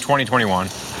 2021,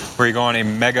 where you go on a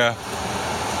mega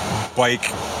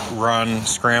bike run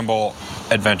scramble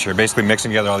adventure, basically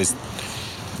mixing together all these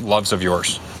loves of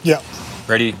yours. Yeah.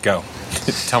 Ready? Go.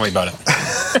 Tell me about it.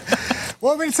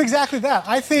 Well, it's exactly that.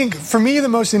 I think for me, the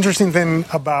most interesting thing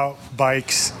about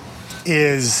bikes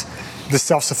is the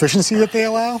self-sufficiency that they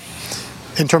allow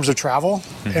in terms of travel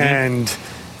and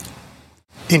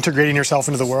integrating yourself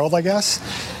into the world, I guess.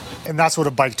 And that's what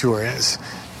a bike tour is.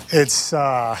 It's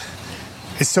so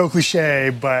cliche,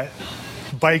 but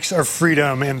bikes are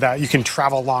freedom in that you can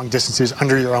travel long distances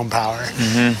under your own power.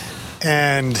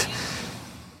 And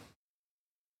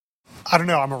I don't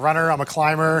know, I'm a runner, I'm a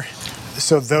climber,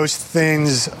 so those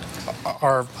things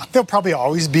they'll probably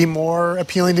always be more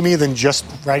appealing to me than just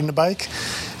riding a bike.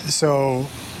 So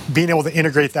being able to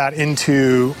integrate that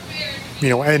into,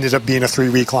 ended up being a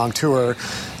 3-week-long tour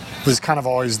was kind of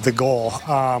always the goal.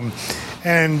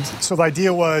 And so the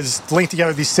idea was to link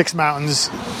together these 6 mountains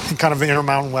in kind of the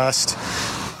Intermountain West,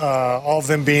 all of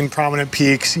them being prominent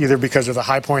peaks, either because of the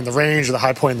high point in the range or the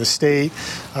high point in the state,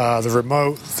 the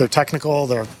remote, they're technical,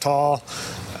 they're tall.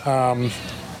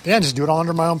 Just do it all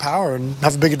under my own power and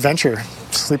have a big adventure.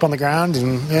 Sleep on the ground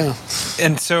and, yeah.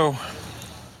 And so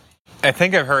I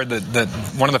think I've heard that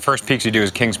one of the first peaks you do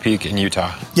is Kings Peak in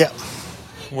Utah. Yeah.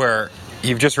 Where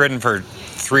you've just ridden for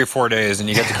 3 or 4 days and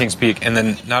you get to Kings Peak, and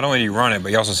then not only do you run it,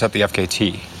 but you also set the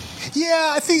FKT.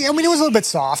 Yeah, it was a little bit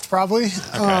soft, probably.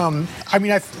 Okay.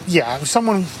 If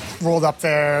someone rolled up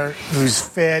there who's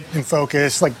fit and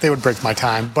focused, they would break my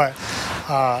time. But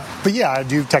yeah, I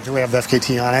do technically have the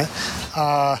FKT on it.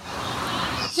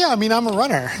 I'm a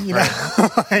runner,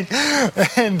 Right.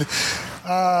 and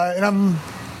I'm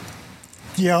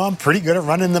I'm pretty good at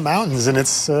running the mountains, and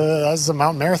it's a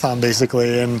mountain marathon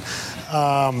basically. And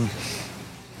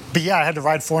but yeah, I had to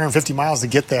ride 450 miles to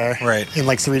get there in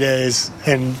like 3 days.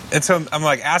 And so I'm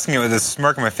like asking it with this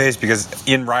smirk on my face, because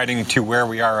in riding to where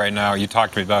we are right now, you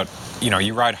talked to me about,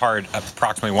 you ride hard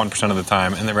approximately 1% of the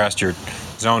time, and the rest you're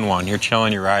zone 1. You're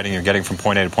chilling, you're riding, you're getting from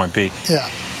point A to point B.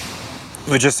 Yeah.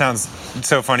 It just sounds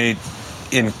so funny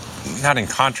not in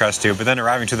contrast to, but then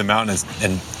arriving to the mountain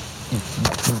and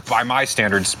by my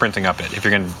standards, sprinting up it. If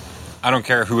you're going to, I don't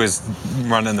care who has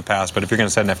run in the past, but if you're going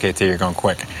to set an FKT, you're going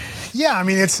quick. Yeah, I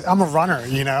mean, I'm a runner,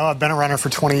 I've been a runner for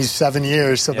 27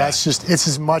 years, so it's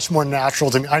just much more natural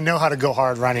to me. I know how to go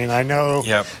hard running. I know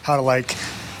how to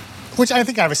which I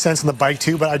think I have a sense on the bike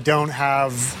too, but I don't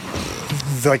have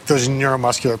those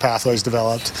neuromuscular pathways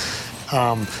developed.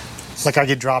 I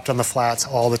get dropped on the flats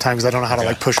all the time because I don't know how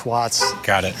to push watts.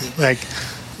 Got it.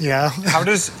 How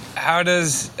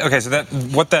does okay? So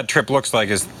what that trip looks like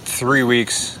is 3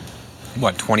 weeks.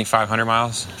 What, 2,500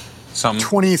 miles? Something.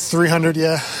 2,300,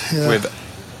 yeah. With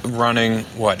running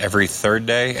every third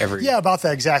day? Yeah, about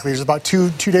that exactly. There's about two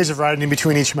days of riding in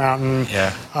between each mountain.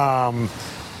 Yeah.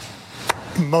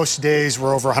 Most days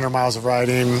were over 100 miles of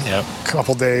riding. Yep. A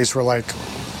couple days were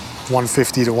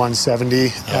 150 to 170.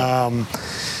 Yep.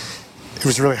 It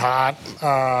was really hot.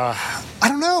 I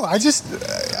don't know. I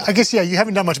guess you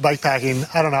haven't done much bike packing.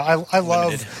 I don't know. I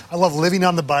love living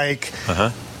on the bike. Uh-huh.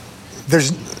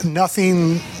 There's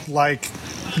nothing like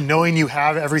knowing you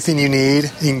have everything you need.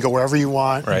 You can go wherever you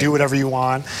want, do whatever you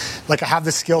want. I have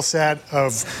the skill set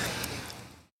of,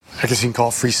 I guess you can call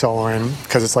it free soloing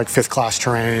because it's fifth class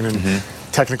terrain and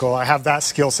technical. I have that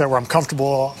skill set where I'm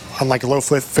comfortable on low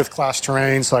fifth class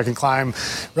terrain, so I can climb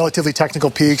relatively technical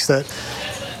peaks that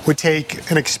would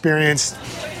take an experienced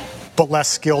but less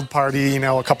skilled party,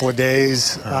 a couple of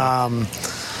days.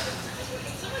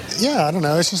 I don't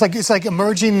know. It's just it's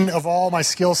emerging of all my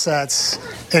skill sets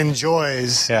and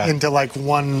joys into 1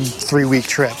 3-week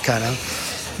trip, kind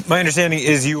of. My understanding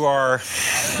is you are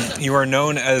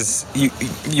known as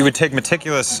you would take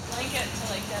meticulous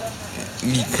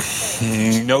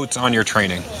notes on your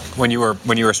training when you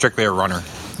were strictly a runner.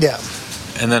 Yeah.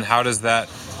 And then how does that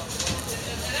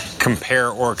compare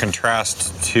or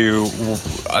contrast to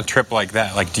a trip like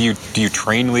that? Do you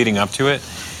train leading up to it?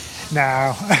 No.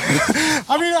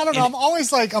 I mean, I don't know. I'm always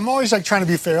trying to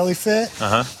be fairly fit.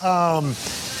 Uh-huh.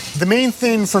 The main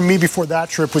thing for me before that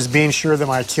trip was being sure that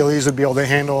my Achilles would be able to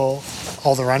handle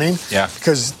all the running. Yeah.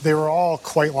 Because they were all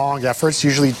quite long efforts,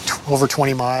 usually over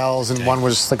 20 miles, and one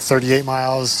was 38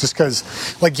 miles, just because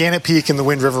Gannett Peak and the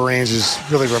Wind River Range is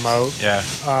really remote. Yeah.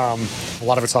 A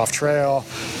lot of it's off trail.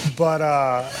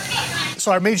 But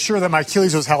so I made sure that my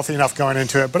Achilles was healthy enough going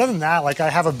into it. But other than that, I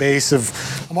have a base of,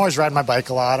 I'm always riding my bike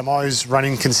a lot. I'm always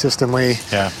running consistently.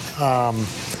 Yeah.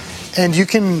 And you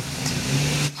can,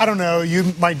 I don't know,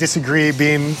 you might disagree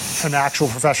being an actual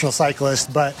professional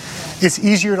cyclist, but it's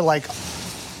easier to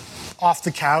off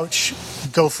the couch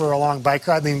go for a long bike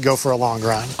ride than go for a long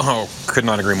run. Oh, could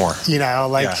not agree more. You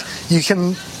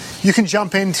can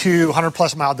jump into 100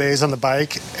 plus mile days on the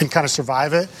bike and kind of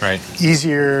survive it. Right.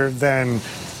 Easier than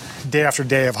day after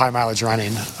day of high mileage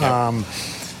running. Yep.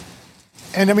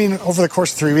 And I mean, over the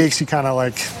course of 3 weeks, you kind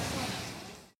of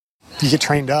you get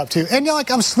trained up too. And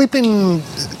I'm sleeping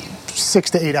 6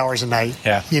 to 8 hours a night.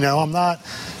 Yeah.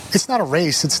 It's not a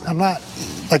race. I'm not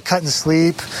cutting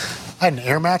sleep. I had an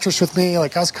air mattress with me. I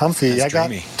was comfy. That's I got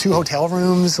dreamy. 2 hotel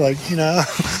rooms.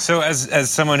 So as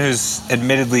someone who's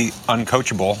admittedly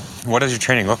uncoachable, what does your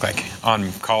training look like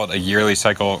on, call it a yearly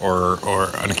cycle or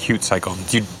an acute cycle?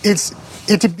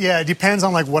 It depends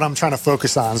on what I'm trying to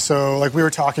focus on. So we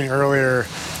were talking earlier,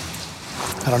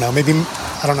 I don't know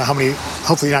how many,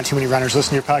 hopefully not too many runners listen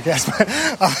to your podcast, but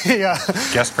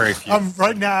guess very few.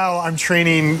 Right now I'm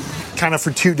training kind of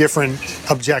for 2 different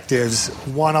objectives.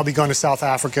 One, I'll be going to South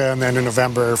Africa, and then in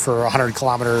November for a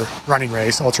 100-kilometer running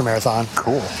race, ultra marathon.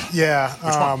 Cool. Yeah.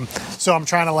 So I'm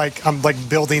trying to I'm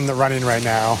building the running right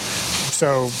now.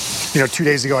 So, 2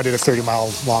 days ago I did a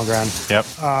 30-mile long run. Yep.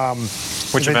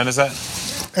 Which event is that?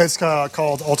 It's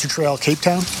called Ultra Trail Cape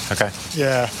Town. Okay.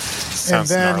 Yeah.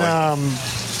 Sounds gnarly.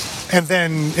 And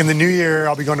then in the new year,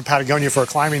 I'll be going to Patagonia for a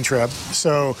climbing trip.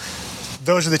 So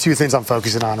those are the 2 things I'm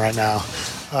focusing on right now.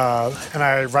 And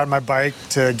I ride my bike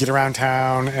to get around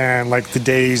town and the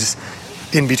days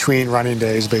in between running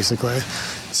days, basically.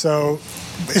 So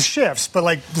it shifts, but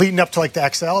leading up to the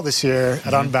XL this year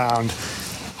at Unbound,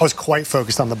 I was quite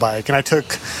focused on the bike. And I took,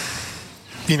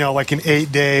 an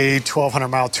 8-day,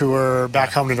 1,200-mile tour back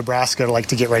home to Nebraska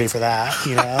to get ready for that,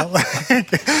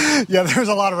 Yeah, there was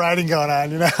a lot of riding going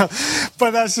on,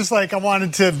 But that's just I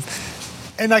wanted to,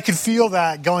 And I could feel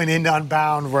that going into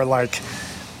Unbound, where like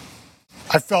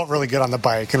I felt really good on the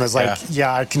bike, and was like,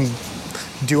 yeah, I can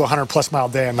do a 100+ mile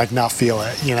day and like not feel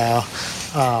it, you know.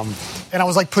 And I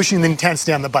was like pushing the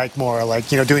intensity on the bike more,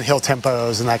 like, you know, doing hill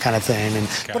tempos and that kind of thing, and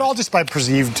but all just by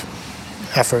perceived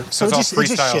effort. So it just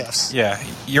shifts. Yeah,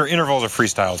 your intervals are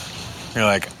freestyled. You're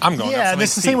like, I'm going. Yeah, and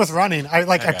it's the same with running.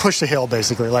 I push the hill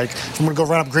basically. Like, if I'm gonna go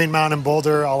run up Green Mountain in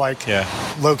Boulder, I'll like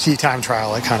low key time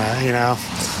trial it, kind of, you know.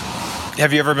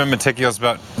 Have you ever been meticulous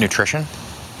about nutrition?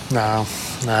 No.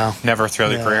 Never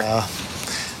throughout your career?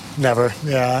 Never.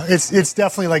 Yeah, it's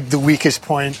definitely like the weakest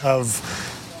point of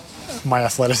my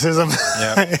athleticism.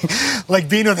 Yeah. Like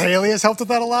being with Haley has helped with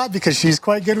that a lot because she's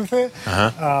quite good with it.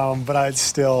 But I'd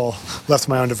still left to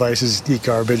my own devices, eat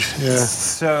garbage. Yeah.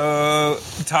 So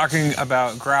talking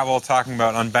about gravel, talking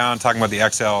about Unbound, talking about the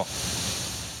XL,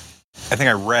 I think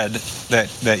I read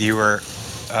that you were,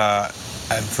 I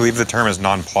believe the term is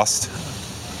nonplussed.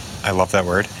 I love that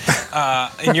word.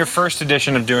 In your first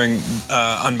edition of doing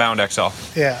Unbound XL.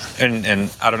 Yeah.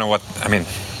 And I don't know what, I mean,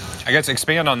 I guess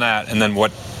expand on that, and then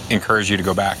what encouraged you to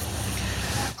go back?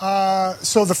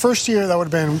 So the first year, that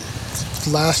would have been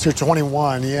last year,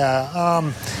 21,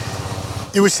 yeah.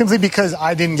 It was simply because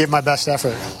I didn't give my best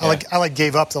effort. Yeah. I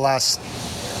gave up the last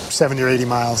 70 or 80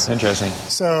 miles. Interesting.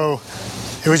 So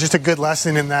it was just a good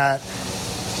lesson in that.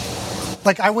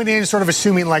 Like, I went in sort of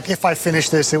assuming, like, if I finish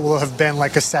this, it will have been,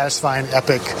 like, a satisfying,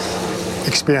 epic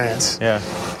experience. Yeah.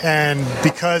 And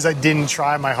because I didn't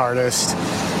try my hardest,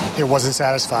 it wasn't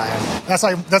satisfying. That's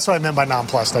what I meant by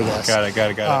nonplussed, I guess. Got it.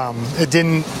 It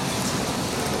didn't...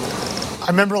 I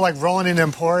remember, like, rolling into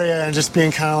Emporia and just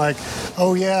being kind of like,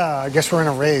 oh, yeah, I guess we're in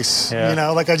a race. Yeah. You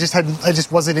know, like, I was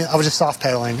just soft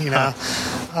pedaling, you know?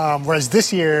 Whereas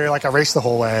this year, like, I raced the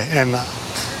whole way, and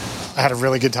I had a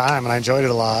really good time, and I enjoyed it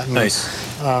a lot. And, nice.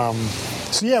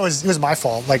 So yeah, it was my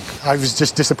fault. Like, I was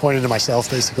just disappointed in myself,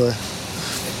 basically.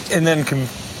 And then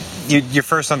your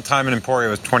first time in Emporia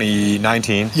was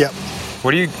 2019. Yep.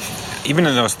 What do you, even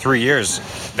in those 3 years,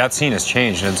 that scene has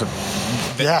changed, and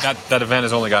that event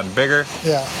has only gotten bigger.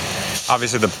 Yeah.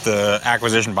 Obviously, the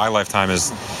acquisition by Lifetime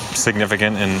is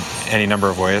significant in any number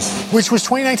of ways. Which was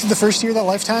 2019 the first year that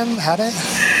Lifetime had it?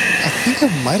 I think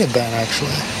it might have been,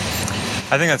 actually.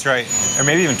 I think that's right. Or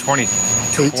maybe even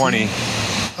 2020. 18?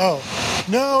 Oh.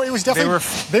 No, it was definitely...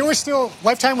 They were still...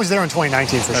 Lifetime was there in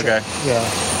 2019 for sure. Okay. Yeah.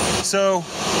 So,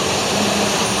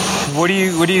 what do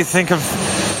you think of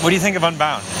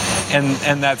Unbound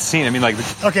and that scene? I mean, like,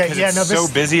 okay, yeah, it's so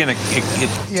busy and it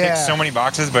ticks so many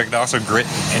boxes, but it also grit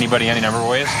anybody any number of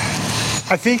ways.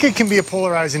 I think it can be a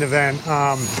polarizing event.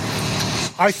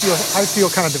 I feel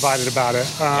kind of divided about it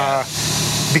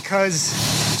because,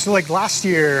 so like last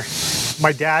year,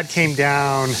 my dad came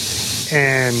down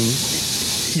and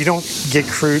you don't get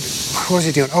crewed. What was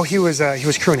he doing? Oh, he was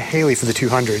crewing Haley for the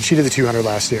 200. She did the 200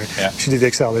 last year. Yeah. She did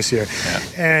the XL this year. Yeah.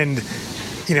 And,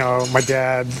 you know, my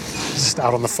dad just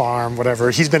out on the farm, whatever.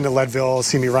 He's been to Leadville,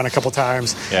 seen me run a couple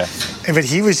times. Yeah. But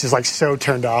he was just like so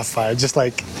turned off by it. Just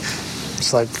like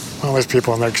all those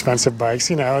people on their expensive bikes.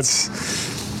 You know, it's,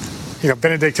 you know,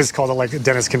 Benedict has called it like a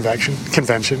dentist convention,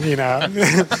 you know,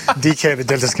 DK, the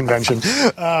dentist convention.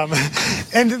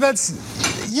 And that's,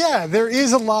 yeah, there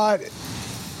is a lot,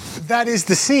 that is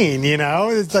the scene, you know,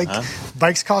 it's like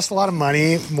bikes cost a lot of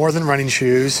money, more than running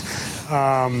shoes.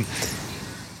 But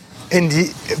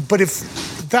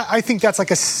if that, I think that's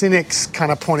like a cynic's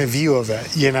kind of point of view of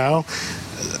it, you know.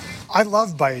 I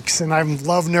love bikes and I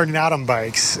love nerding out on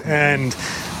bikes, and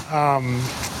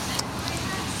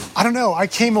I don't know, I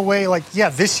came away like, yeah,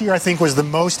 this year I think was the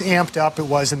most amped up it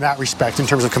was in that respect in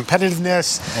terms of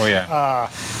competitiveness. Oh yeah.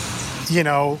 You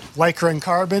know, Lycra and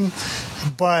carbon.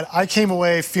 But I came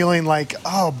away feeling like,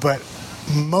 oh, but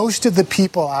most of the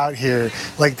people out here,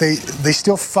 like they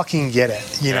still fucking get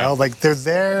it, you know? Like they're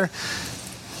there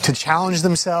to challenge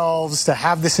themselves, to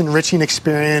have this enriching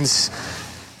experience,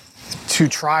 to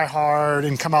try hard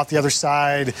and come out the other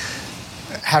side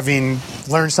having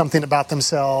learned something about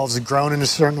themselves, grown in a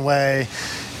certain way.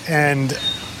 And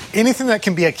anything that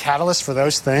can be a catalyst for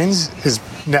those things is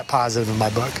net positive in my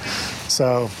book.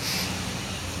 So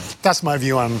that's my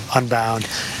view on Unbound.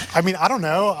 I mean, I don't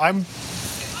know. I'm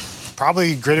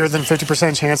probably greater than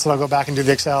 50% chance that I'll go back and do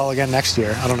the XL again next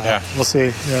year. I don't know. Yeah. We'll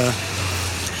see.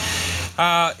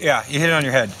 Yeah, you hit it on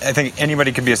your head. I think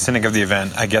anybody could be a cynic of the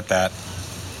event. I get that.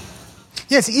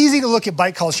 Yeah, it's easy to look at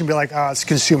bike culture and be like, oh, it's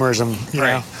consumerism, you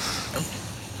know?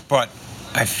 But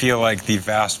I feel like the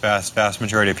vast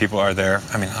majority of people are there.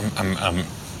 I mean, I'm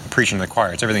preaching to the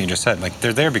choir. It's everything you just said. Like,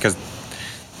 they're there because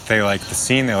they like the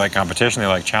scene, they like competition, they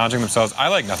like challenging themselves. I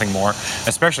like nothing more,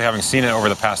 especially having seen it over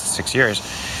the past 6 years.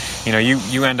 You know,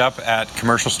 you end up at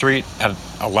Commercial Street at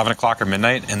 11 o'clock or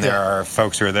midnight, and there are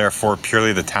folks who are there for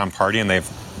purely the town party, and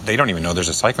they don't even know there's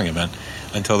a cycling event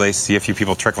until they see a few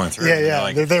people trickling through.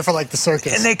 Yeah. They're there for like the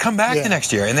circus. And they come back the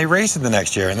next year, and they race it the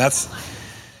next year, and that's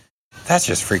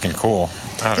just freaking cool.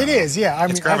 It is, yeah. I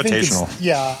mean, it's gravitational.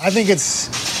 I think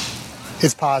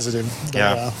it's positive.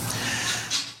 But,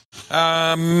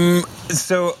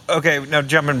 So, okay, now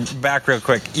jumping back real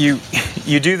quick, you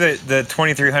do the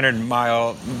 2,300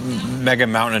 mile mega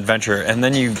mountain adventure, and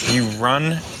then you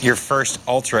run your first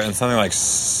ultra in something like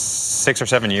 6 or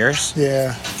 7 years.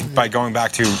 Yeah. By going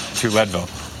back to Leadville.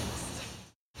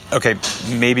 Okay,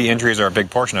 maybe injuries are a big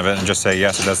portion of it, and just say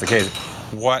yes, if that's the case.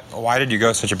 Why did you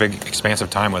go such a big expansive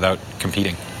time without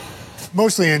competing?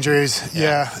 Mostly injuries.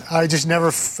 Yeah. I just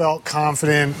never felt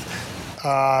confident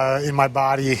in my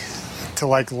body to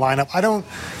like line up. I don't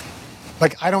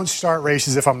start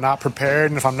races if I'm not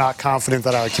prepared and if I'm not confident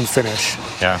that I can finish.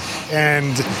 Yeah.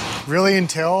 And really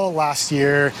until last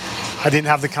year, I didn't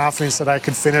have the confidence that I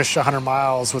could finish 100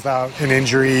 miles without an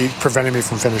injury preventing me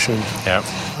from finishing. Yeah.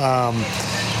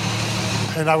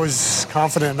 And I was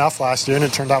confident enough last year, and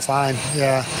it turned out fine.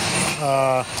 Yeah.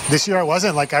 This year I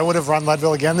wasn't. Like, I would have run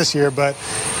Leadville again this year, but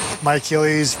my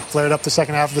Achilles flared up the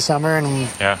second half of the summer, and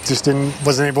just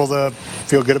wasn't able to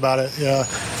feel good about it. Yeah.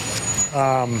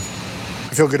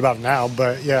 I feel good about it now,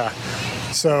 but yeah.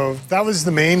 So that was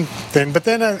the main thing. But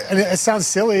then, and it sounds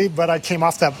silly, but I came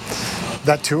off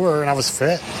that tour and I was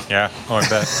fit. Yeah, I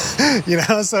bet. You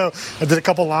know, so I did a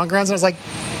couple long runs and I was like,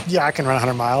 yeah, I can run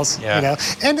 100 miles. Yeah. You know,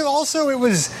 and also it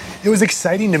was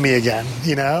exciting to me again.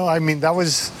 You know, I mean, that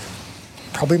was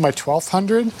probably my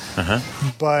 1200.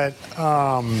 But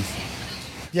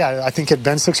yeah, I think it'd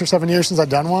been 6 or 7 years since I'd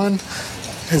done one,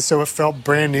 and so it felt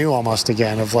brand new almost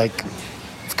again. Of like,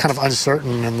 kind of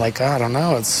uncertain and like, I don't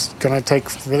know, it's gonna take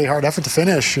really hard effort to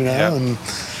finish. You know, and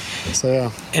so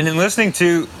yeah. And in listening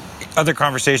to other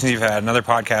conversations you've had and other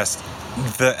podcasts,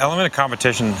 the element of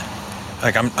competition,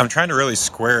 like I'm trying to really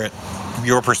square it,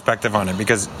 your perspective on it,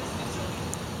 because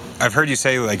I've heard you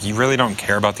say like you really don't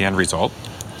care about the end result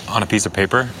on a piece of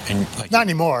paper, and like, not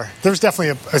anymore. There was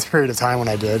definitely a period of time when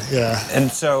I did, yeah.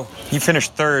 And so you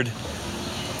finished third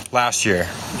last year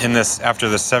in this, after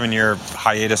the 7-year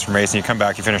hiatus from racing. You come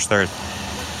back, you finish third.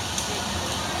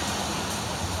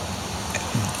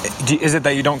 Is it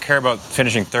that you don't care about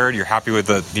finishing third? You're happy with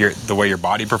the way your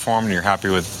body performed, and you're happy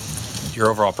with your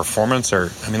overall performance?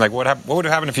 Or, I mean, like, what would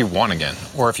have happened if you won again,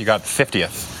 or if you got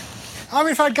 50th? I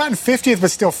mean, if I'd gotten 50th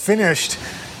but still finished,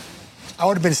 I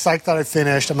would have been psyched that I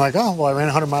finished. I'm like, oh, well, I ran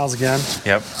 100 miles again.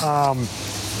 Yep.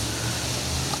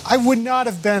 I would not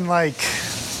have been like,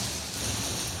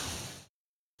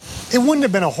 it wouldn't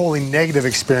have been a wholly negative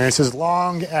experience as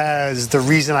long as the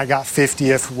reason I got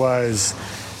 50th was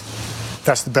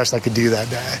that's the best I could do that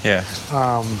day. Yeah.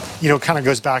 You know, it kind of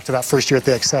goes back to that first year at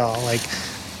the Excel. Like,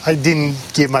 I didn't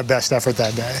give my best effort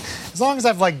that day. As long as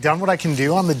I've like done what I can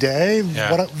do on the day,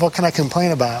 what can I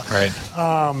complain about? Right.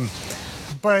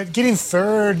 But getting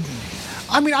third,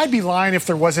 I mean, I'd be lying if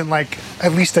there wasn't like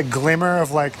at least a glimmer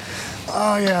of like,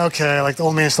 oh yeah, okay, like the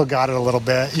old man still got it a little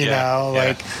bit, you know,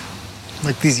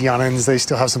 like these youngins, they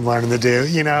still have some learning to do,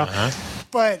 you know.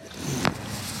 But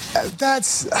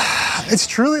it's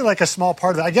truly like a small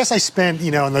part of it. I guess I spent,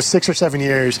 you know, in those 6 or 7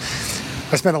 years,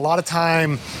 I spent a lot of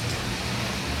time.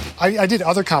 I did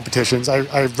other competitions.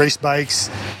 I raced bikes,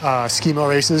 ski-mo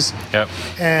races. Yep.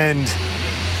 And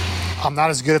I'm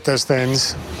not as good at those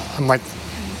things. I'm like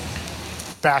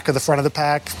back of the front of the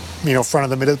pack, you know, front of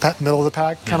the middle of the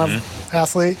pack kind of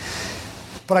athlete.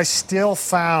 But I still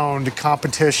found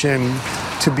competition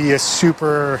to be a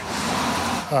super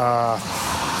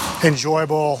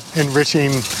enjoyable,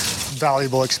 enriching,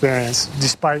 valuable experience,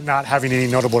 despite not having any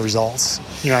notable results.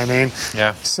 You know what I mean?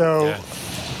 Yeah. So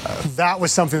that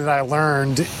was something that I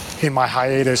learned in my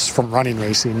hiatus from running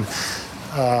racing.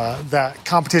 That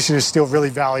competition is still really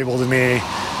valuable to me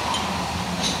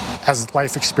as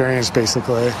life experience,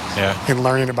 basically, in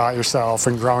learning about yourself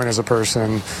and growing as a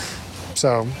person.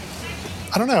 So,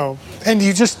 I don't know. And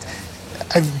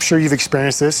I'm sure you've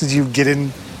experienced this, as you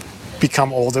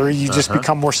become older, you just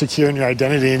become more secure in your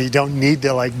identity, and you don't need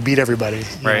to like beat everybody.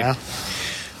 You know?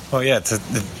 Well, yeah,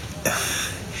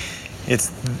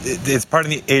 it's part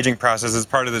of the aging process. It's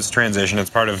part of this transition. It's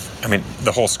part of, I mean,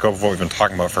 the whole scope of what we've been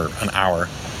talking about for an hour.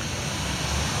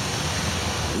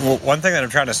 Well, one thing that I'm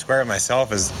trying to square with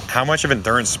myself is how much of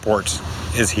endurance sports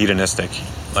is hedonistic.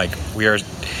 Like, we are,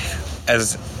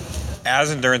 as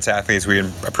endurance athletes, we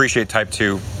appreciate type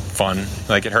 2 fun.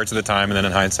 Like, it hurts at the time, and then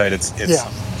in hindsight, it's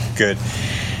good.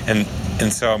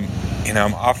 And so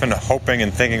I'm often hoping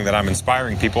and thinking that I'm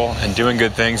inspiring people and doing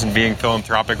good things and being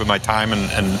philanthropic with my time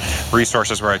and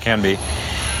resources where I can be.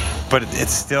 But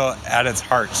it's still, at its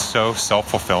heart, so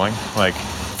self-fulfilling, like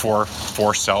for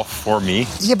self, for me.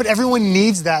 Yeah, but everyone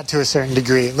needs that to a certain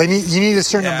degree. Like, you need a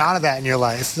certain amount of that in your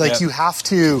life. Like, you have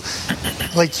to,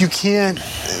 like, you can't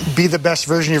be the best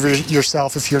version of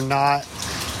yourself if you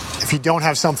don't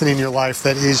have something in your life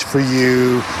that is for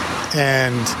you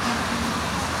and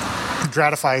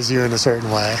gratifies you in a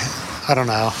certain way. I don't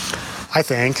know. I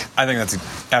think that's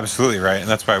absolutely right, and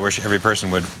that's why I wish every person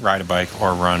would ride a bike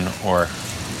or run or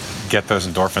get those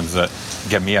endorphins that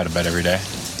get me out of bed every day.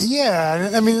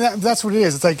 Yeah, I mean, that's what it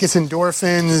is. It's like, it's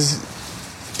endorphins,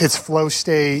 it's flow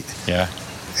state. Yeah.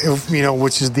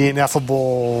 Which is the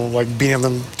ineffable, like, being able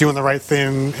to doing the right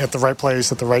thing at the right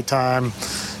place at the right time.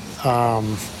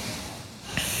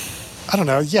 I don't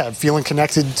know. Yeah, feeling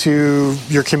connected to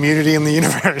your community and the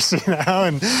universe, and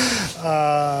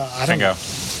I don't know.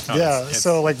 Yeah.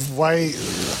 So, like, why?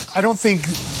 I don't think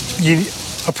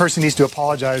a person needs to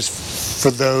apologize for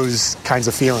those kinds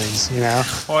of feelings,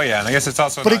 Well, yeah, and I guess it's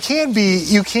also. But it can be.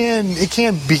 It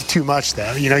can be too much,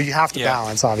 though. You have to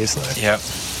balance, obviously. Yep.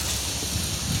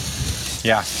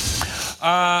 Yeah.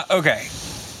 Okay.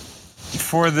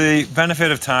 For the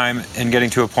benefit of time and getting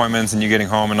to appointments and you getting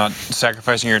home and not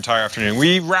sacrificing your entire afternoon,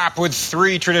 we wrap with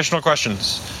 3 traditional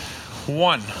questions.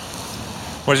 1,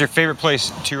 what is your favorite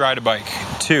place to ride a bike?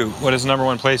 2, what is the number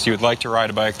 1 place you would like to ride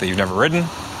a bike that you've never ridden?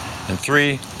 And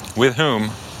 3, with whom,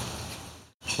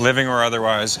 living or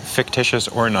otherwise, fictitious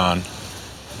or non,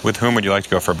 with whom would you like to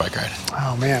go for a bike ride?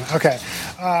 Oh, man. Okay.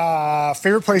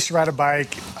 Favorite place to ride a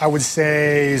bike, I would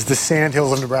say, is the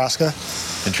Sandhills of Nebraska.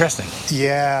 Interesting.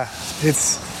 Yeah.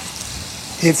 It's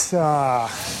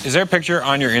Is there a picture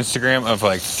on your Instagram of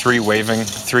like 3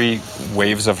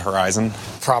 waves of horizon?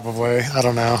 Probably. I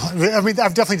don't know. I mean,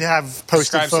 I've definitely have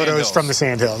posted photos from the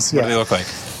Sandhills. Yeah. What do they look like?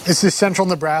 It's just central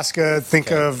Nebraska.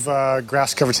 Think of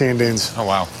grass-covered sand dunes. Oh,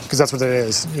 wow. Because that's what it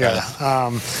is. Yeah.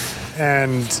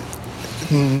 And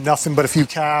nothing but a few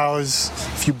cows,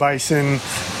 a few bison,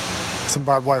 some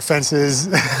barbed wire fences.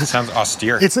 Sounds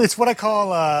austere. It's what I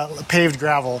call paved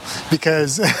gravel,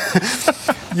 because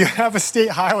you have a state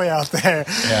highway out there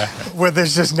where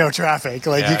there's just no traffic.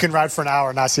 Like you can ride for an hour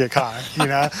and not see a car,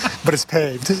 but it's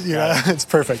paved. It's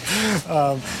perfect.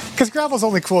 Because gravel's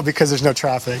only cool because there's no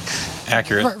traffic.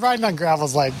 Accurate. Riding on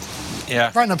gravel's like.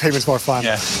 Yeah. Riding on pavement's more fun.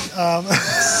 Yeah.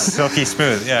 Silky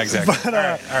smooth. Yeah, exactly. But,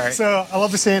 all right. So I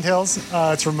love the Sandhills.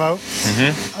 It's remote.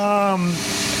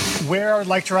 Mm-hmm. Where I would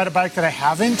like to ride a bike that I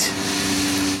haven't.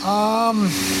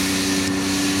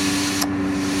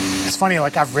 It's funny.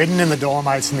 Like, I've ridden in the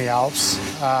Dolomites and the Alps.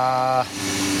 I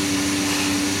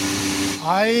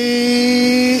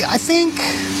think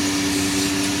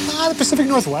the Pacific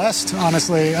Northwest.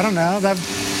 Honestly, I don't know. That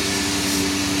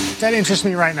interests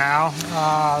me right now.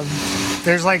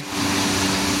 There's like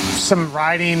some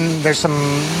riding. There's some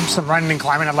running and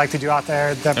climbing I'd like to do out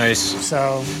there. Nice.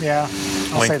 So yeah,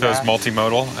 I'll say those that.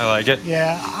 multimodal. I like it.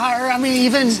 Yeah, I mean,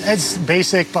 even it's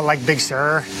basic, but like Big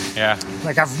Sur. Yeah.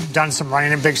 Like, I've done some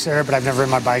running in Big Sur, but I've never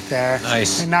ridden my bike there.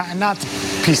 Nice. And not the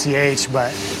PCH,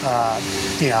 but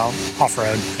off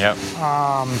road. Yep.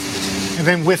 And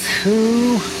then with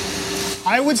who?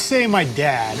 I would say my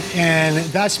dad, and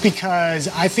that's because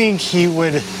I think he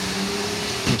would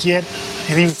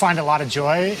find a lot of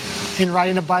joy in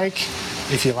riding a bike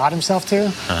if he allowed himself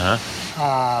to.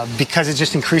 Because it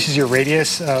just increases your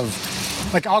radius of,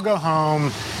 like, I'll go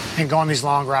home and go on these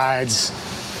long rides,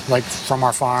 like, from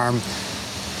our farm,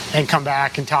 and come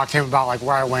back and talk to him about, like,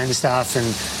 where I went and stuff,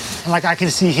 and like, I can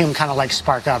see him kind of, like,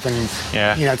 spark up and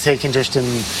take interest in,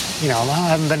 I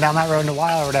haven't been down that road in a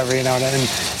while or whatever, and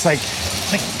it's like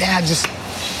Dad, just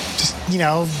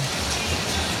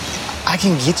I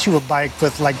can get you a bike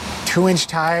with like 2-inch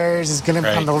tires. It's gonna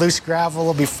on the loose gravel,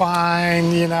 it'll be fine,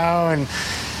 and I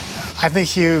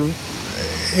think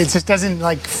it just doesn't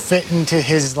like fit into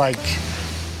his like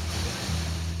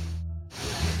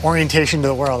orientation to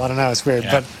the world. I don't know, it's weird,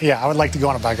 but I would like to go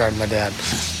on a bike ride with my dad.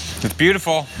 It's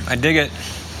beautiful. I dig it.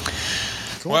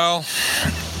 Cool. Well,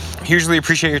 hugely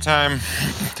appreciate your time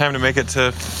to make it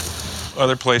to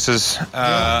other places.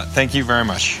 Thank you very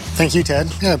much. Thank you,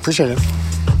 Ted. Yeah, appreciate it.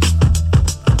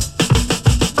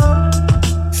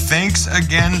 Thanks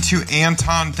again to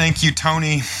Anton. Thank you,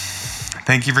 Tony.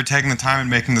 Thank you for taking the time and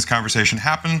making this conversation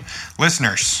happen.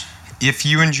 Listeners, if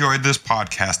you enjoyed this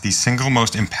podcast, the single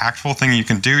most impactful thing you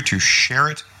can do to share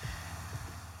it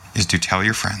is to tell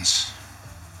your friends.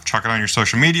 Chuck it on your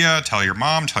social media, tell your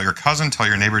mom, tell your cousin, tell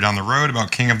your neighbor down the road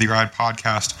about King of the Ride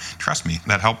podcast. Trust me,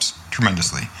 that helps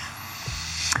tremendously.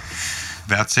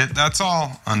 That's it. That's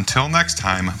all. Until next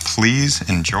time, please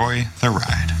enjoy the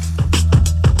ride.